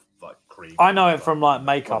cream. I know it from like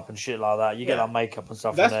makeup and shit like that. You get like makeup and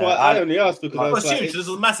stuff. That's why I only asked, because there's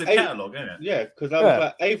a massive catalogue, isn't it? Yeah, because I was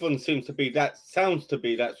like, Avon sounds to be that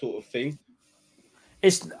sort of thing.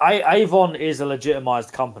 Avon is a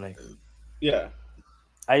legitimized company. Yeah.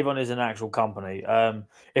 Avon is an actual company.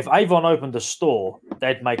 If Avon opened a store,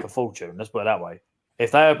 they'd make a fortune. Let's put it that way.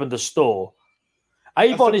 If they opened a store,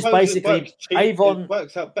 Avon is basically Avon. It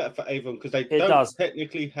works out better for Avon because they don't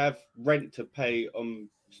technically have rent to pay on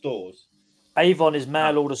stores. Avon is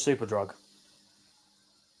mail order Superdrug.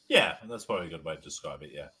 Yeah, that's probably a good way to describe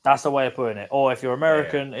it. Yeah, that's the way of putting it. Or if you're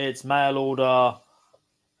American, it's mail order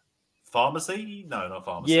pharmacy. No, not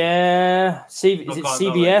pharmacy. Yeah, is it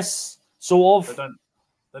CVS? Sort of.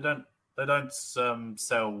 They don't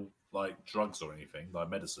sell like drugs or anything, like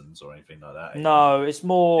medicines or anything like that. No, it's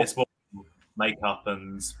more makeup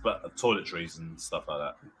and toiletries and stuff like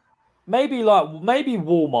that. Maybe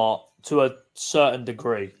Walmart to a certain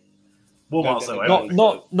degree.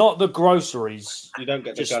 Walmart, not the groceries. You don't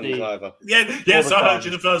get the guns either. Yes, I heard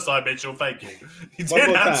you the first time, Mitchell. Thank you. You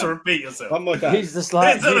didn't have to repeat yourself. One more time. He's just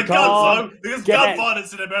like, there's gun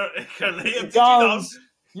violence in America. Liam, guns.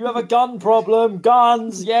 You have a gun problem.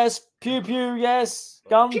 Guns. Yes. Pew pew. Yes.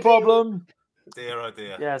 Gun problem. Dear, oh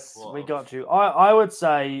dear. Yes, we got you. I would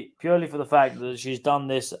say purely for the fact that she's done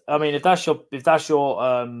this. I mean, if that's your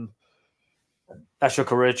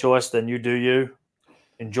career choice, then you do you.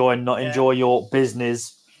 Enjoy your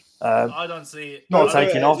business. I don't see it. Not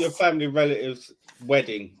taking off your family relatives'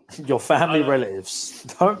 wedding. Your family relatives.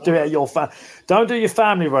 Don't do it at Don't do your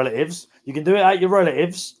family relatives. You can do it at your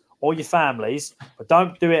relatives or your families, but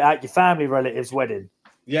don't do it at your family relatives' wedding.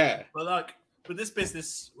 Yeah. But like with this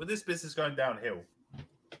business going downhill,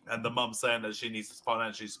 and the mum saying that she needs to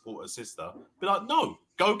financially support her sister, be like, no,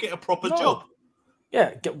 go get a proper job.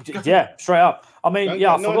 Yeah, straight up. I mean,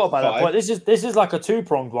 I forgot about that. But this is like a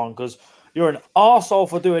two-pronged one because you're an arsehole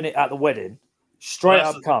for doing it at the wedding, straight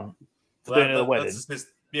up cunt for doing it at the wedding.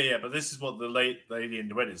 But this is what the lady in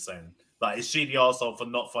the wedding is saying. Like, is she the arsehole for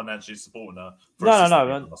not financially supporting her?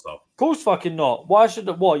 No. Of course fucking not. Why should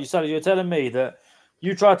what? You're telling me that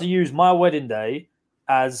you tried to use my wedding day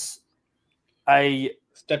as a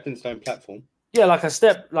stepping stone platform. Yeah, like a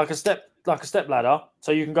step ladder,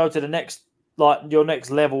 so you can go to the next. Like your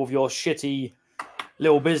next level of your shitty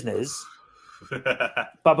little business.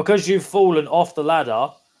 But because you've fallen off the ladder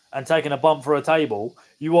and taken a bump for a table,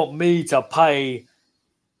 you want me to pay.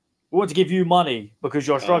 We want to give you money because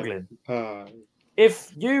you're struggling.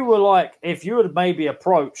 If you had maybe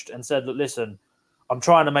approached and said that, listen, I'm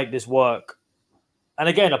trying to make this work. And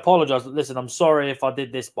again, apologize. Listen, I'm sorry if I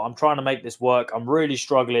did this, but I'm trying to make this work. I'm really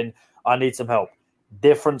struggling. I need some help.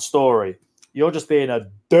 Different story. You're just being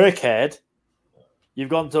a dickhead. You've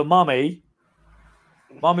gone to mummy.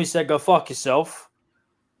 Mummy said, go fuck yourself.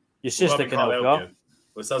 Your sister can help you.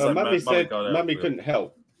 Mummy said mummy couldn't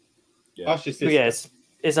help. Yeah. Ask your sister. Yes,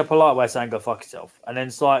 it's a polite way of saying go fuck yourself. And then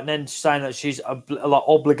it's like, then saying that she's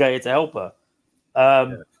obligated to help her.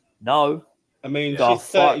 No. I mean, she's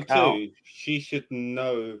 32. She should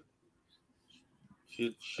know.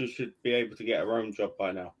 She should be able to get her own job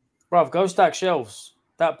by now. Bruv, go stack shelves.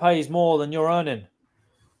 That pays more than you're earning.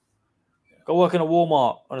 Go work in a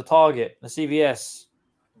Walmart, on a Target, a CVS.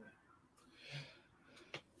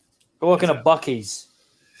 Go work in a Buc-ee's.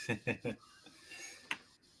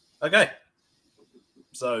 Okay.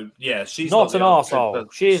 So, yeah, she's not an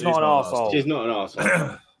arsehole. She's not an arsehole. She's not an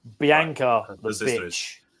arsehole. Bianca, the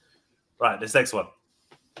bitch. Right, this next one.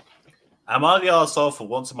 Am I the arsehole for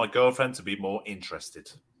wanting my girlfriend to be more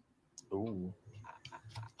interested? Ooh.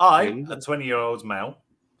 I, a 20-year-old male,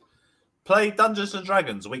 play Dungeons and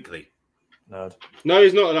Dragons weekly. Nerd. No,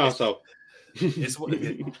 he's not an arsehole. It's one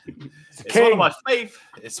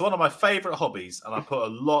of my favorite hobbies, and I put a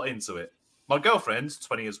lot into it. My girlfriend,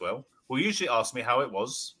 20 as well, will usually ask me how it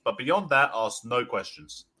was, but beyond that, ask no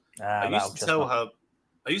questions. I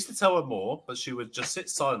used to tell her more, but she would just sit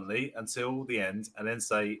silently until the end and then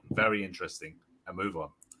say, very interesting, and move on.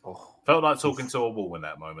 Felt like talking to a wall in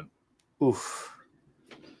that moment. Oof.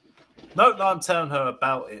 Note that I'm telling her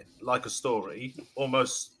about it like a story,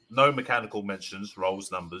 almost no mechanical mentions,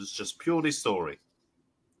 rolls, numbers, just purely story.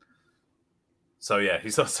 So yeah,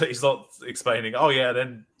 he's not explaining. Oh yeah,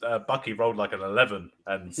 then Bucky rolled like an 11,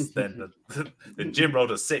 and then Jim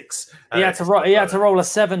rolled a 6. He had to roll a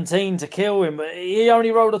 17 to kill him, but he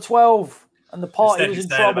only rolled a 12, and the party was in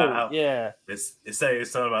trouble. It's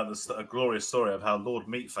talking about a glorious story of how Lord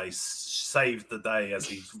Meatface saved the day as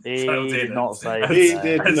he fell in. He did not.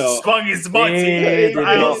 Swung his mighty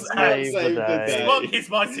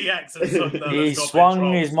axe. He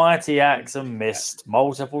swung his mighty axe and missed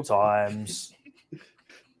multiple times.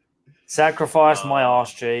 Sacrificed my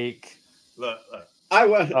arse cheek. Look.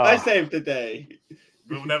 I saved the day.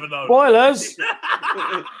 We'll never know. Spoilers.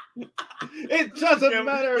 It doesn't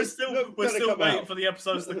matter. We're still waiting for the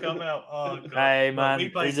episodes to come out. Oh, God. Hey man,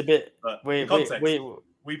 he's a bit.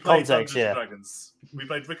 We played Dungeons and Dragons. We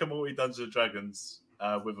played Rick and Morty Dungeons and Dragons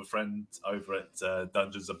with a friend over at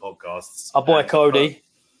Dungeons and Podcasts. Our boy Cody.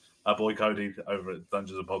 Our boy Cody over at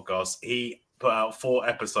Dungeons and Podcasts. He put out 4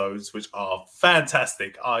 episodes, which are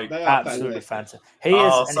fantastic. Absolutely fantastic. He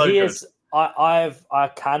is. I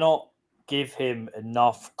cannot give him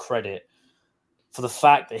enough credit for the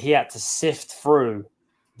fact that he had to sift through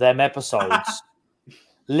them episodes,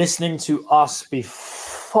 listening to us be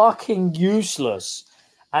fucking useless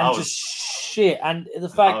and just shit. And the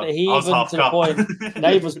fact that he even to the point,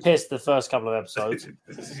 Dave was pissed the first couple of episodes.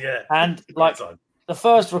 Yeah. And like the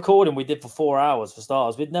first recording we did for 4 hours for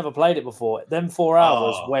starters. We'd never played it before. Them 4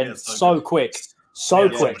 hours went so quick. So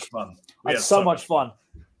quick. We had so much fun.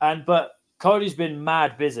 But Cody's been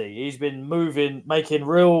mad busy. He's been moving, making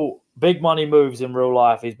real big money moves in real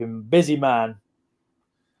life. He's been a busy man.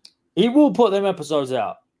 He will put them episodes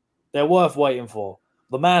out. They're worth waiting for.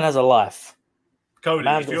 The man has a life. Cody,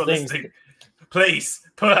 if you're listening, please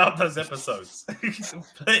put out those episodes.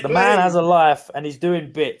 The man has a life and he's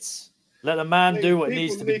doing bits. Let the man do what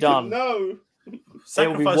needs to be done. No.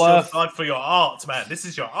 Sacrifice your life for your art, man. This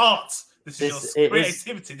is your art. This is your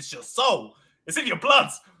creativity. This is your soul. It's in your blood.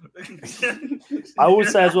 I will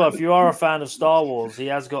say as well, if you are a fan of Star Wars, he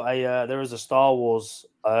has got there is a Star Wars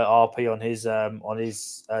RP on his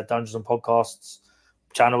Dungeons and Podcasts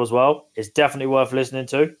channel as well. It's definitely worth listening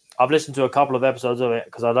to. I've listened to a couple of episodes of it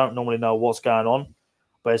because I don't normally know what's going on,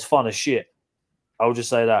 but it's fun as shit. I will just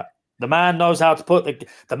say that the man knows how to put it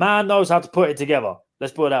together.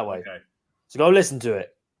 Let's put it that way. Okay. So go listen to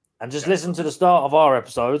it and just listen to the start of our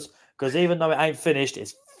episodes because even though it ain't finished,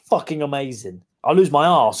 it's fucking amazing. I lose my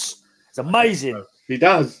arse. It's amazing. He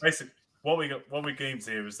does. Basically, what we gained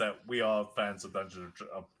here is that we are fans of Dungeons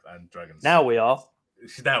and Dragons. Now we are.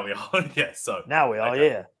 Now we are. Yeah. So now we are. Okay.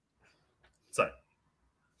 Yeah. So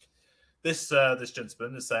this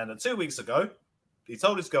gentleman is saying that 2 weeks ago he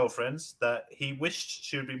told his girlfriends that he wished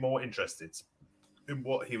she would be more interested in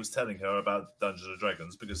what he was telling her about Dungeons and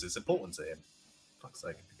Dragons because it's important to him. Fuck's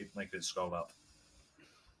sake, keep making it scroll up.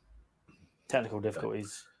 Technical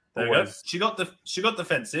difficulties. There we go. She got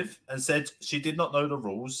defensive and said she did not know the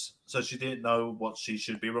rules, so she didn't know what she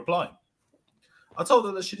should be replying. I told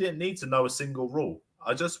her that she didn't need to know a single rule.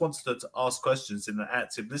 I just wanted her to ask questions in an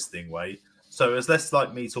active listening way, so it was less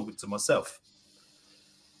like me talking to myself.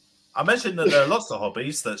 I mentioned that there are lots of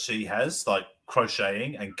hobbies that she has, like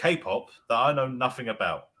crocheting and K-pop, that I know nothing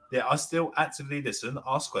about. Yet I still actively listen,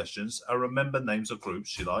 ask questions, and remember names of groups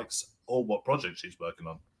she likes or what project she's working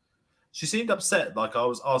on. She seemed upset, like I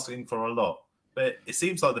was asking for a lot, but it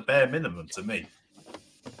seems like the bare minimum to me.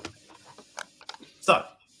 So,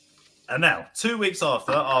 and now, 2 weeks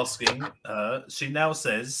after asking her, she now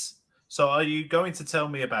says, "So are you going to tell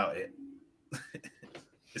me about it?"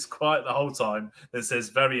 It's quiet the whole time, then says,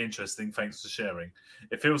 "Very interesting, thanks for sharing."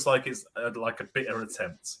 It feels like it's like a bitter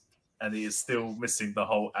attempt, and he is still missing the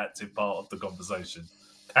whole active part of the conversation.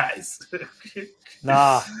 That is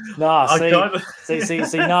nah.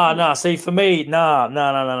 See, for me,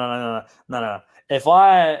 no. If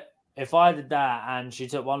I did that and she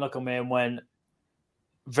took one look at me and went,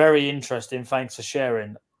 "Very interesting, thanks for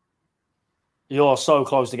sharing," you're so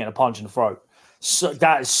close to getting a punch in the throat. So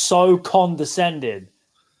that is so condescending.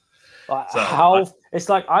 Like it's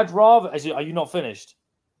like I'd rather. Are you not finished?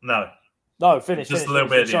 No, finish. Just a little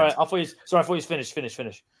bit. Sorry, I thought you was finished.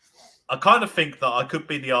 Finish. I kind of think that I could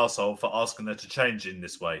be the arsehole for asking her to change in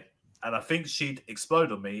this way. And I think she'd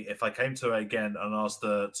explode on me if I came to her again and asked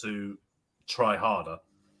her to try harder.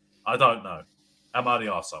 I don't know. Am I the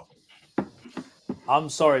arsehole? I'm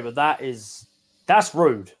sorry, but that's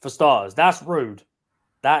rude for starters. That's rude.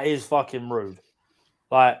 That is fucking rude.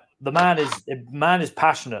 Like the man is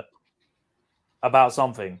passionate about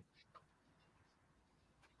something.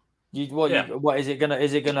 What is it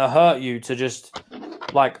gonna hurt you to just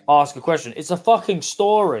like ask a question? It's a fucking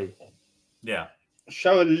story. Yeah.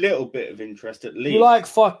 Show a little bit of interest at least. You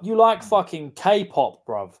like fucking K-pop,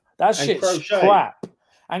 bruv. That shit's crap.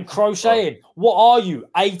 And crocheting. Oh. What are you,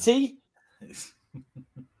 80?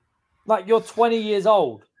 Like you're 20 years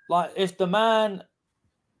old. Like if the man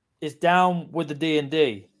is down with the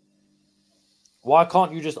D&D, why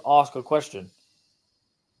can't you just ask a question?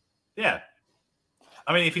 Yeah.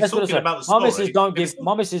 I mean, if he's talking about the story...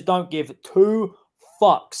 My missus don't give two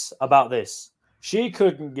fucks about this. She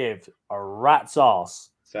couldn't give a rat's ass.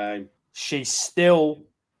 Same. She still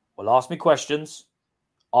will ask me questions,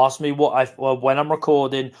 ask me when I'm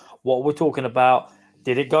recording, what we're talking about,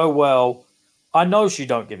 did it go well? I know she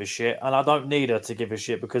don't give a shit, and I don't need her to give a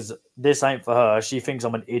shit because this ain't for her. She thinks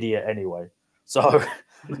I'm an idiot anyway. So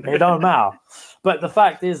It don't matter. But the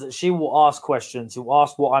fact is that she will ask questions. She'll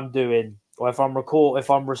ask what I'm doing, or if I'm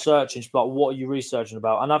researching. She's like, "What are you researching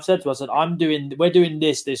about?" And I've said to her, "I said we're doing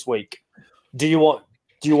this week. Do you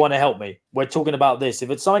want to help me? We're talking about this. If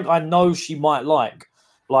it's something I know she might like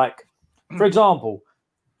for example,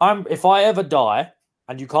 if I ever die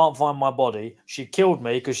and you can't find my body, she killed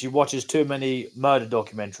me because she watches too many murder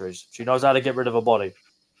documentaries. She knows how to get rid of a body.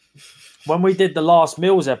 When we did the Last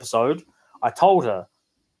Meals episode, I told her,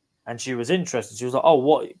 and she was interested. She was like, "Oh,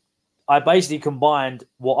 what?" I basically combined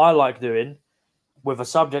what I like doing with a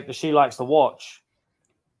subject that she likes to watch,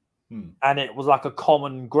 and it was like a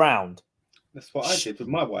common ground. That's what I did with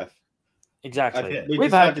my wife. Exactly.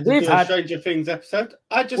 We've had a Stranger Things episode.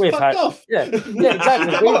 I just fucked off. Yeah,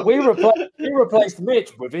 exactly. we replaced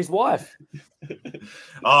Mitch with his wife.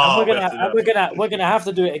 Oh, and we're gonna have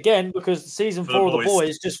to do it again because season 4 of The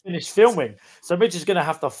Boys just finished filming. So Mitch is gonna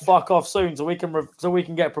have to fuck off soon so we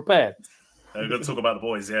can get prepared. We're gonna talk about The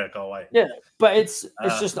Boys. Yeah, can't wait. Yeah, but it's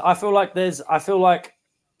just I feel like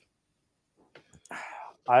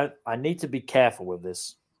I need to be careful with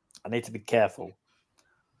this. I need to be careful.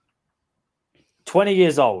 20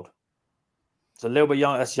 years old. It's a little bit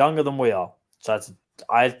young. That's younger than we are. So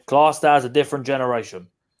I class that as a different generation.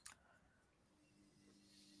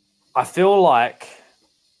 I feel like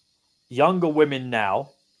younger women now,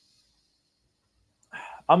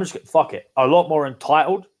 I'm a lot more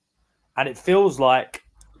entitled. And it feels like,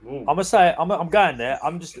 I'm going to say, I'm going there.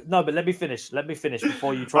 But let me finish. Let me finish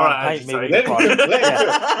before you try and paint me with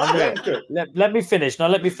Let me finish. No,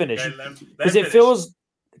 let me finish. Because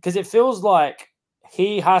it feels like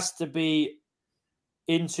he has to be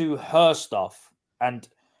into her stuff and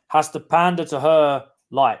has to pander to her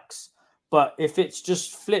likes. But if it's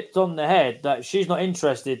just flipped on the head that she's not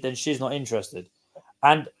interested, then she's not interested.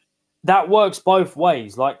 And that works both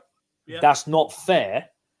ways. Like, that's not fair.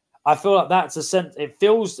 I feel like that's a sense. It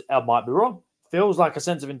feels, I might be wrong, feels like a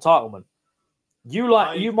sense of entitlement.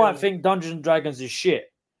 You might think Dungeons and Dragons is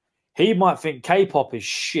shit. He might think K-pop is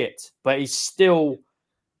shit, but he still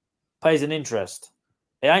pays an interest.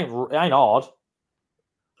 It ain't hard.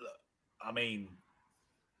 I mean,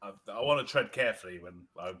 I want to tread carefully when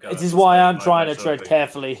I go. This is why I'm trying to tread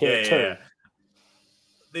carefully here too. Yeah.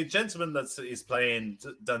 The gentleman that is playing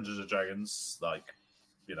Dungeons and Dragons,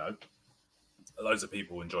 loads of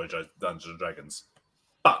people enjoy Dungeons and Dragons,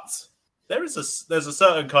 but there's a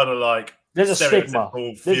certain kind of there's a stigma.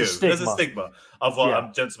 There's a stigma of what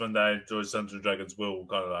a gentleman that enjoys Dungeons and Dragons will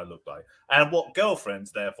kind of look like, and what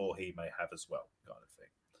girlfriends therefore he may have as well, kind of thing.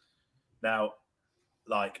 Now,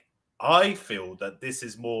 I feel that this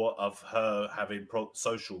is more of her having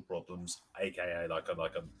social problems, aka like a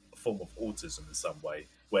form of autism in some way,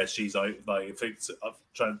 where she's able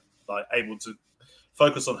to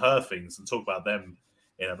focus on her things and talk about them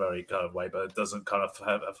in a very kind of way, but it doesn't kind of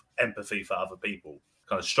have empathy for other people.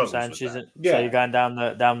 Kind of struggles with that. So you're going down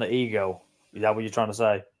the ego. Is that what you're trying to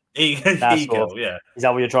say? Ego, yeah. Is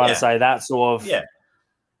that what you're trying to say? That sort of yeah.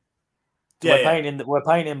 We're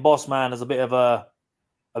painting Boss Man as a bit of a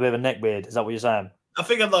neckbeard. Is that what you're saying? I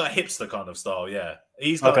think I'm like a hipster kind of style. Yeah,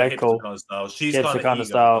 he's got a hipster kind of style. She's hipster kind of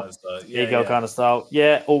style. Ego kind of style.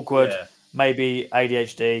 Yeah, awkward. Yeah. Maybe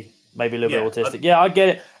ADHD. Maybe a little bit autistic. I get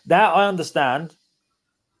it. That I understand.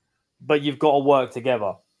 But you've got to work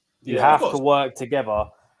together. You have to work together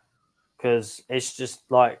because it's just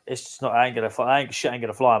not. Shit ain't gonna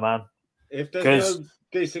fly, man. If there's no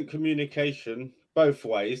decent communication both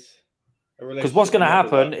ways, because what's going to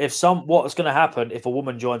happen if a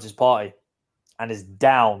woman joins his party and is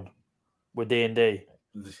down with D&D?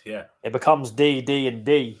 Yeah, it becomes D and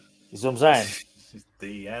D. You see what I'm saying?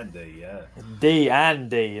 D and D, yeah. D and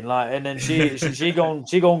D, and then she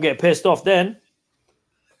gonna get pissed off then.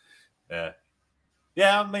 Yeah.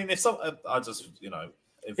 I mean, it's an arsehole.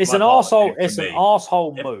 It's an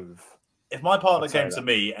arsehole move. If my partner came to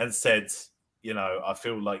me and said, I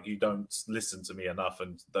feel like you don't listen to me enough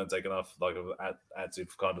and don't take enough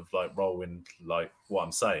active kind of role in what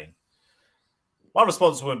I'm saying, my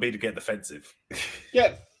response wouldn't be to get defensive.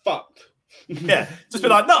 Get fucked. Yeah, just be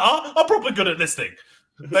like, no, I'm probably good at listening.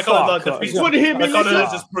 They kind of defeat. You want to hear me listen?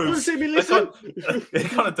 Just proves. You want to see me listen?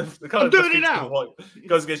 I'm doing it now.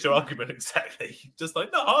 Goes against your argument exactly. Just no,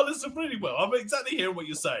 I listen really well. I'm exactly hearing what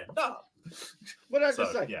you're saying. No. What did I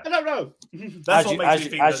just say? Yeah. I don't know. That's what makes me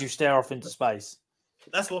think as you stare off into space.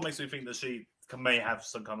 That's what makes me think that she may have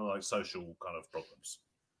some kind of social kind of problems.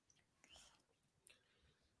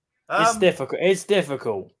 It's difficult. It's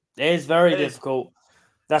difficult. It is very difficult.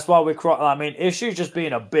 That's why we're crying. I mean, if she's just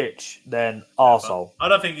being a bitch, then arsehole. I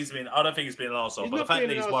don't think he's being an arsehole. But the fact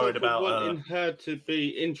that he's worried about wanting her to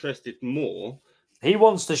be interested more, He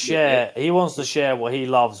wants to share. He wants to share what he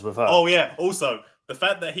loves with her. Oh yeah. Also, the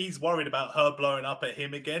fact that he's worried about her blowing up at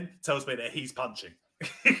him again tells me that he's punching.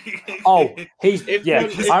 He's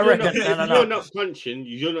I reckon. If you're not punching,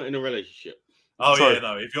 you're not in a relationship. Oh True. Yeah,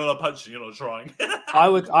 no. If you're not punching, you're not trying. I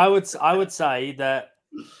would say that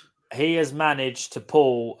he has managed to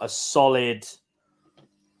pull a solid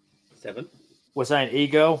 7. We're saying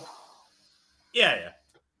ego. Yeah.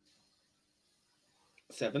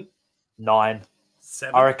 7. 9.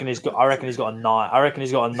 7. I reckon he's got a 9. I reckon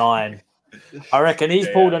he's got a 9. I reckon he's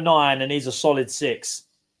pulled a 9 and he's a solid 6.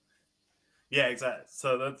 Yeah, exactly.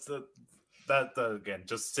 So that again,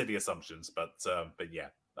 just silly assumptions, but yeah,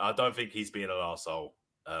 I don't think he's being an arsehole.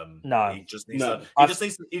 No, he just needs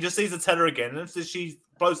to tell her again, and if she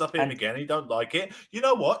blows up him again, and he don't like it. You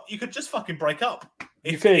know what? You could just fucking break up.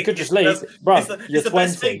 You could just leave, bro. You're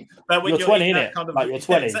 20. You're 20, innit? Kind of, like you're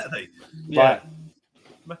 20. Yeah, exactly. Yeah.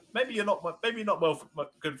 Maybe you're not. Maybe you're not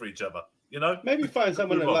good for each other. You know. Maybe find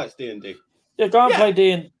someone that likes D&D. Yeah, go and play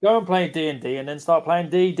D and D, and then start playing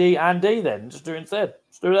D and D. Then just do it instead.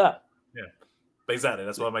 Just do that. Yeah, exactly.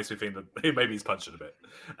 That's what makes me think that maybe he's punching a bit.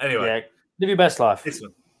 Anyway, yeah, live your best life.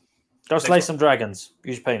 Go slay some dragons.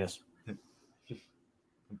 Use your penis.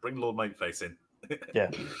 Bring Lord Makeface in.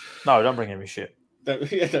 Yeah, no, don't bring him his shit.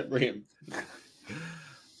 Don't bring him.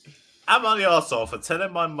 Am I the arsehole for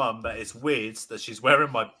telling my mum that it's weird that she's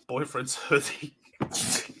wearing my boyfriend's hoodie?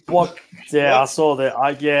 What? Yeah, what? I saw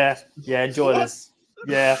that. Yeah. Enjoy this.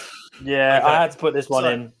 Yeah. Okay. I had to put this one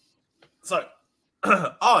in. So,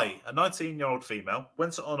 I, a 19-year-old female,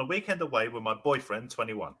 went on a weekend away with my boyfriend,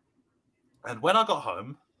 21. And when I got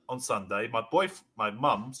home on Sunday, my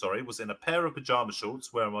mum was in a pair of pajama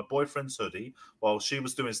shorts wearing my boyfriend's hoodie while she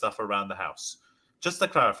was doing stuff around the house. Just to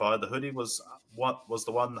clarify, the hoodie was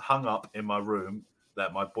the one hung up in my room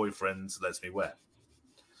that my boyfriend lets me wear.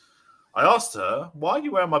 I asked her, why are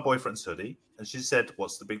you wearing my boyfriend's hoodie? And she said,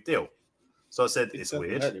 what's the big deal? So I said, it's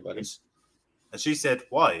weird. And she said,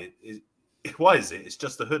 why? Why is it? It's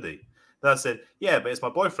just a hoodie. Then I said, yeah, but it's my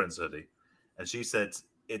boyfriend's hoodie. And she said,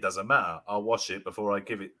 it doesn't matter. I'll wash it before I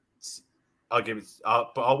give it.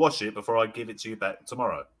 I'll wash it before I give it to you back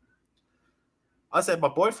tomorrow. I said, my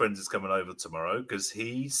boyfriend is coming over tomorrow because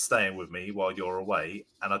he's staying with me while you're away,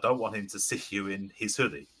 and I don't want him to see you in his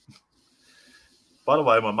hoodie. By the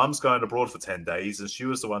way, my mum's going abroad for 10 days, and she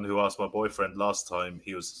was the one who asked my boyfriend last time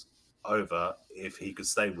he was over if he could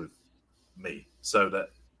stay with me. So that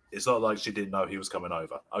it's not like she didn't know he was coming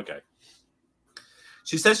over. Okay.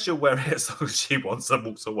 She says she'll wear it as long as she wants and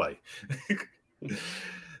walks away.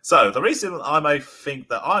 So the reason I may think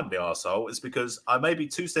that I'm the arsehole is because I may be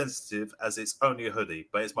too sensitive as it's only a hoodie,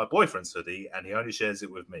 but it's my boyfriend's hoodie and he only shares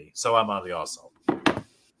it with me. So am I the arsehole?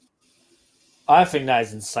 I think that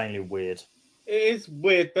is insanely weird. It is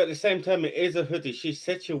weird, but at the same time, it is a hoodie. She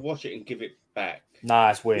said she'll wash it and give it back. Nah,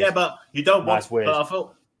 it's weird. Yeah, but you don't want. That's weird.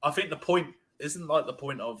 But I think the point isn't like the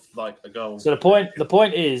point of like a girl. So the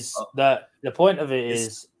point is that the point of it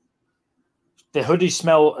is the hoodie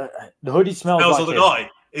smells like of the guy.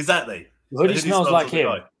 Exactly. The hoodie smells like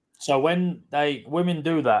him. So when women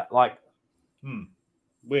do that, like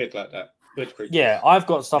weird like that. Weird creature. Yeah, I've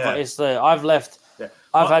got stuff like this. I've left. Yeah.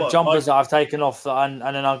 I've had jumpers that I've taken off, and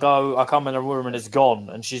then I come in the room and it's gone,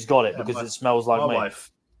 and she's got it because it smells like me.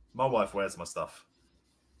 My wife wears my stuff.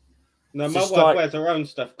 No, my wife wears her own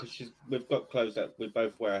stuff because we've got clothes that we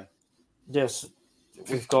both wear. Yes,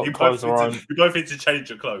 we've got clothes of our own. You both need to change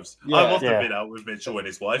your clothes. Yeah. I've often been out with Mitchell and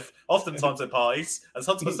his wife, oftentimes at parties, and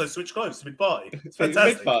sometimes they switch clothes mid-party. It's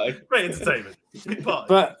fantastic. Great entertainment. Mid-party.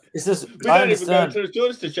 But it's just, we don't even go to the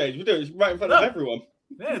joints to change. We do it right in front of everyone.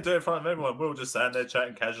 Yeah, do it in front of everyone. We're all just standing there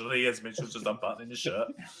chatting casually as Mitchell's just unbuttoning his shirt.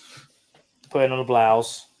 Putting on a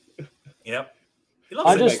blouse. Yep.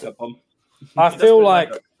 I feel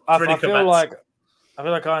like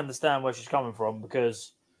I understand where she's coming from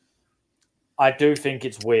because I do think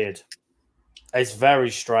it's weird. It's very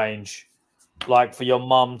strange. Like for your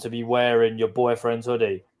mum to be wearing your boyfriend's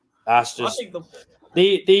hoodie. That's just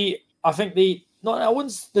the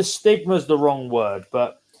stigma's the wrong word,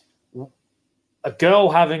 but a girl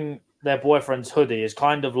having their boyfriend's hoodie is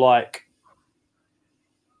kind of like,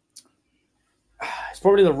 it's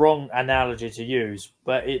probably the wrong analogy to use,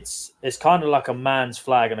 but it's kind of like a man's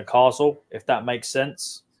flag in a castle, if that makes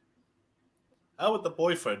sense. How would the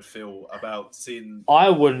boyfriend feel about seeing? I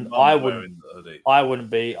wouldn't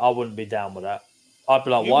be down with that. I'd be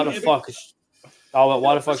like, why the fuck is she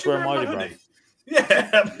wearing my hoodie, bro?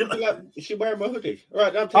 Yeah, is she wearing my hoodie? All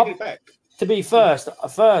right, I'm taking it back. To be first,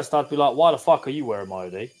 I'd be like, why the fuck are you wearing my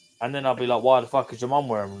hoodie? And then I'd be like, why the fuck is your mum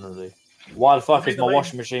wearing my hoodie? Why the fuck is my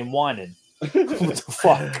washing machine whining? What the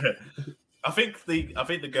fuck? I think the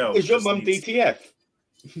girl is your mum DTF.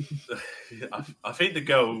 I think the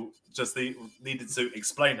girl just needed to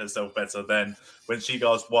explain herself better than when she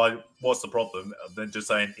goes, what's the problem? Than just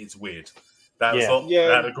saying it's weird. That's not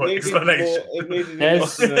an adequate explanation.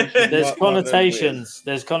 There's connotations.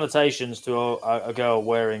 There's connotations to a girl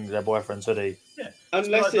wearing their boyfriend's hoodie. Yeah,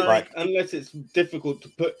 unless it's difficult to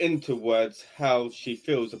put into words how she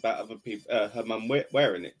feels about other people, her mum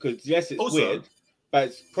wearing it. Because yes, it's weird, but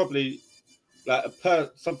it's probably like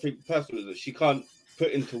something personal that she can't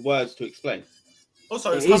put into words to explain.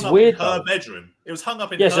 Also, it was hung up in her bedroom. It was hung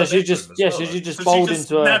up in her bedroom. She just folded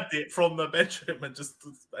into her. Snapped it from the bedroom and just.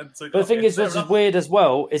 But the thing is, what's weird as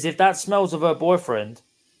well is if that smells of her boyfriend,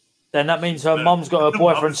 then that means her mum's got her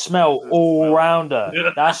boyfriend smell all around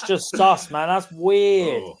her. That's just sus, man. That's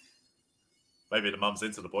weird. Oh. Maybe the mum's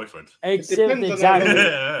into the boyfriend. Exactly.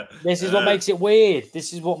 This is what makes it weird.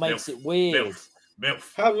 This is what makes it weird.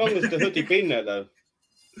 Milf. How long has the hoodie been there, though?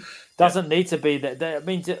 Doesn't need to be there. I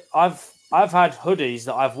mean, I've had hoodies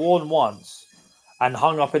that I've worn once and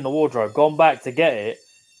hung up in the wardrobe, gone back to get it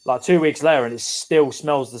like 2 weeks later, and it still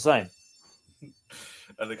smells the same.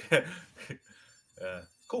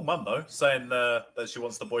 Cool mum though, saying that she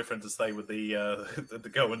wants the boyfriend to stay with the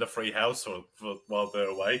girl in the free house for while they're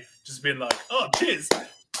away. Just being like, oh, cheers!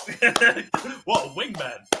 What a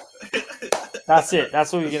wingman! That's it.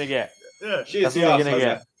 That's all you're gonna get. Yeah, that's all you're gonna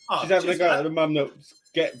get. She's having a go at the mum that's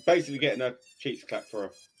basically getting her cheeks clapped for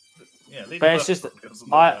her. Yeah, but it's just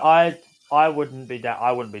I wouldn't be down.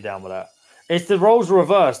 I wouldn't be down with that. It's the roles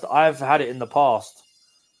reversed. I've had it in the past,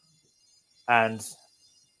 and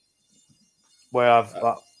where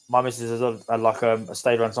my missus has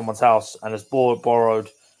stayed around someone's house and has borrowed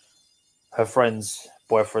her friend's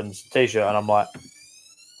boyfriend's t-shirt, and I'm like,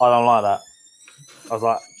 I don't like that. I was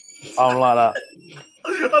like, I don't like that.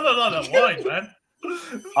 I don't like that wine, man.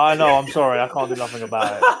 I know. I'm sorry. I can't do nothing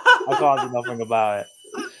about it. I can't do nothing about it.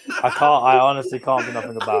 I honestly can't do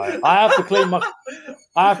nothing about it. I have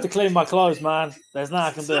to clean my clothes, man. There's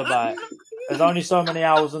nothing I can do about it. There's only so many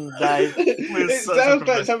hours in the day. It sounds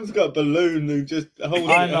like someone's got a balloon and just holding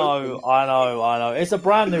it. I know. It's a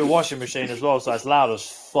brand new washing machine as well, so it's loud as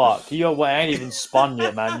fuck. You ain't even spun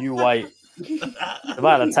yet, man. You wait. It's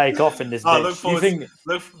about to take off in this bitch.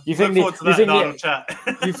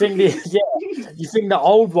 You think the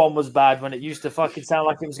old one was bad when it used to fucking sound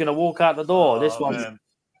like it was going to walk out the door. This one,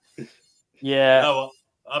 yeah. Oh, well,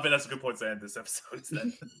 I think that's a good point to end this episode.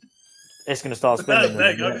 Then. It's going to start spinning.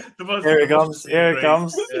 There you go. Here it comes. Here it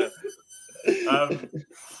comes. Yeah.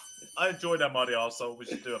 I enjoyed that I The Arsehole. We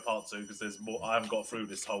should do a part 2 because there's more. I haven't got through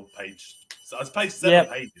this whole page. So it's page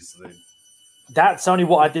 7 pages. Dude. That's only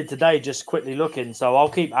what I did today, just quickly looking. So I'll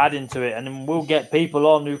keep adding to it, and then we'll get people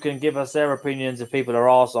on who can give us their opinions if people are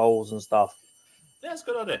arseholes and stuff. Yeah, that's a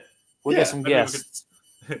good idea. We'll get some guests.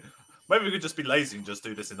 Maybe we could just be lazy and just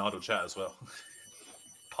do this in idle chat as well.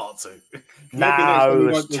 Part 2. No,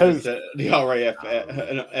 it's 2. The RAF.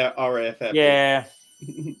 Yeah.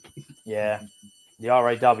 Yeah. The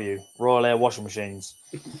RAW, Royal Air Washing Machines.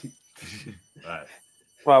 Right.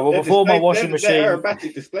 Right, well, before my washing machine... The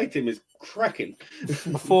aerobatic display team is cracking.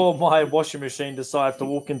 Before my washing machine decides to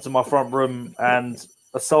walk into my front room and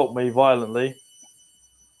assault me violently,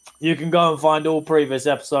 you can go and find all previous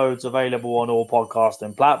episodes available on all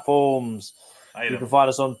podcasting platforms. You can find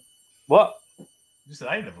us on... What? You said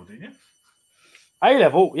A-level, didn't you?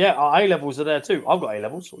 A-level? Yeah, our A-levels are there too. I've got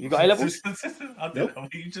A-levels. You got A-levels? I did.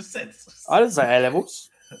 Nope. You just said. I didn't say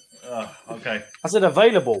A-levels. Okay. I said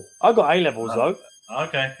available. I got A-levels though.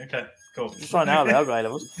 Okay, cool. Just trying out there. I've got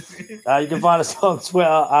A-levels. You can find us on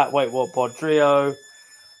Twitter at Wait What Pod Trio.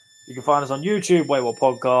 You can find us on YouTube, Wait What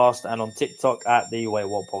Podcast, and on TikTok at the Wait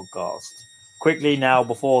What Podcast. Quickly now,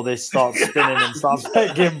 before this starts spinning and starts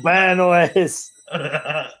making bear noise.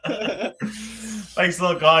 Thanks a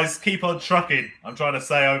lot, guys. Keep on trucking. I'm trying to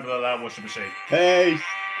say over the loud washing machine. Hey.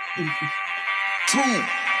 2,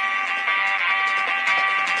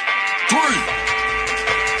 3.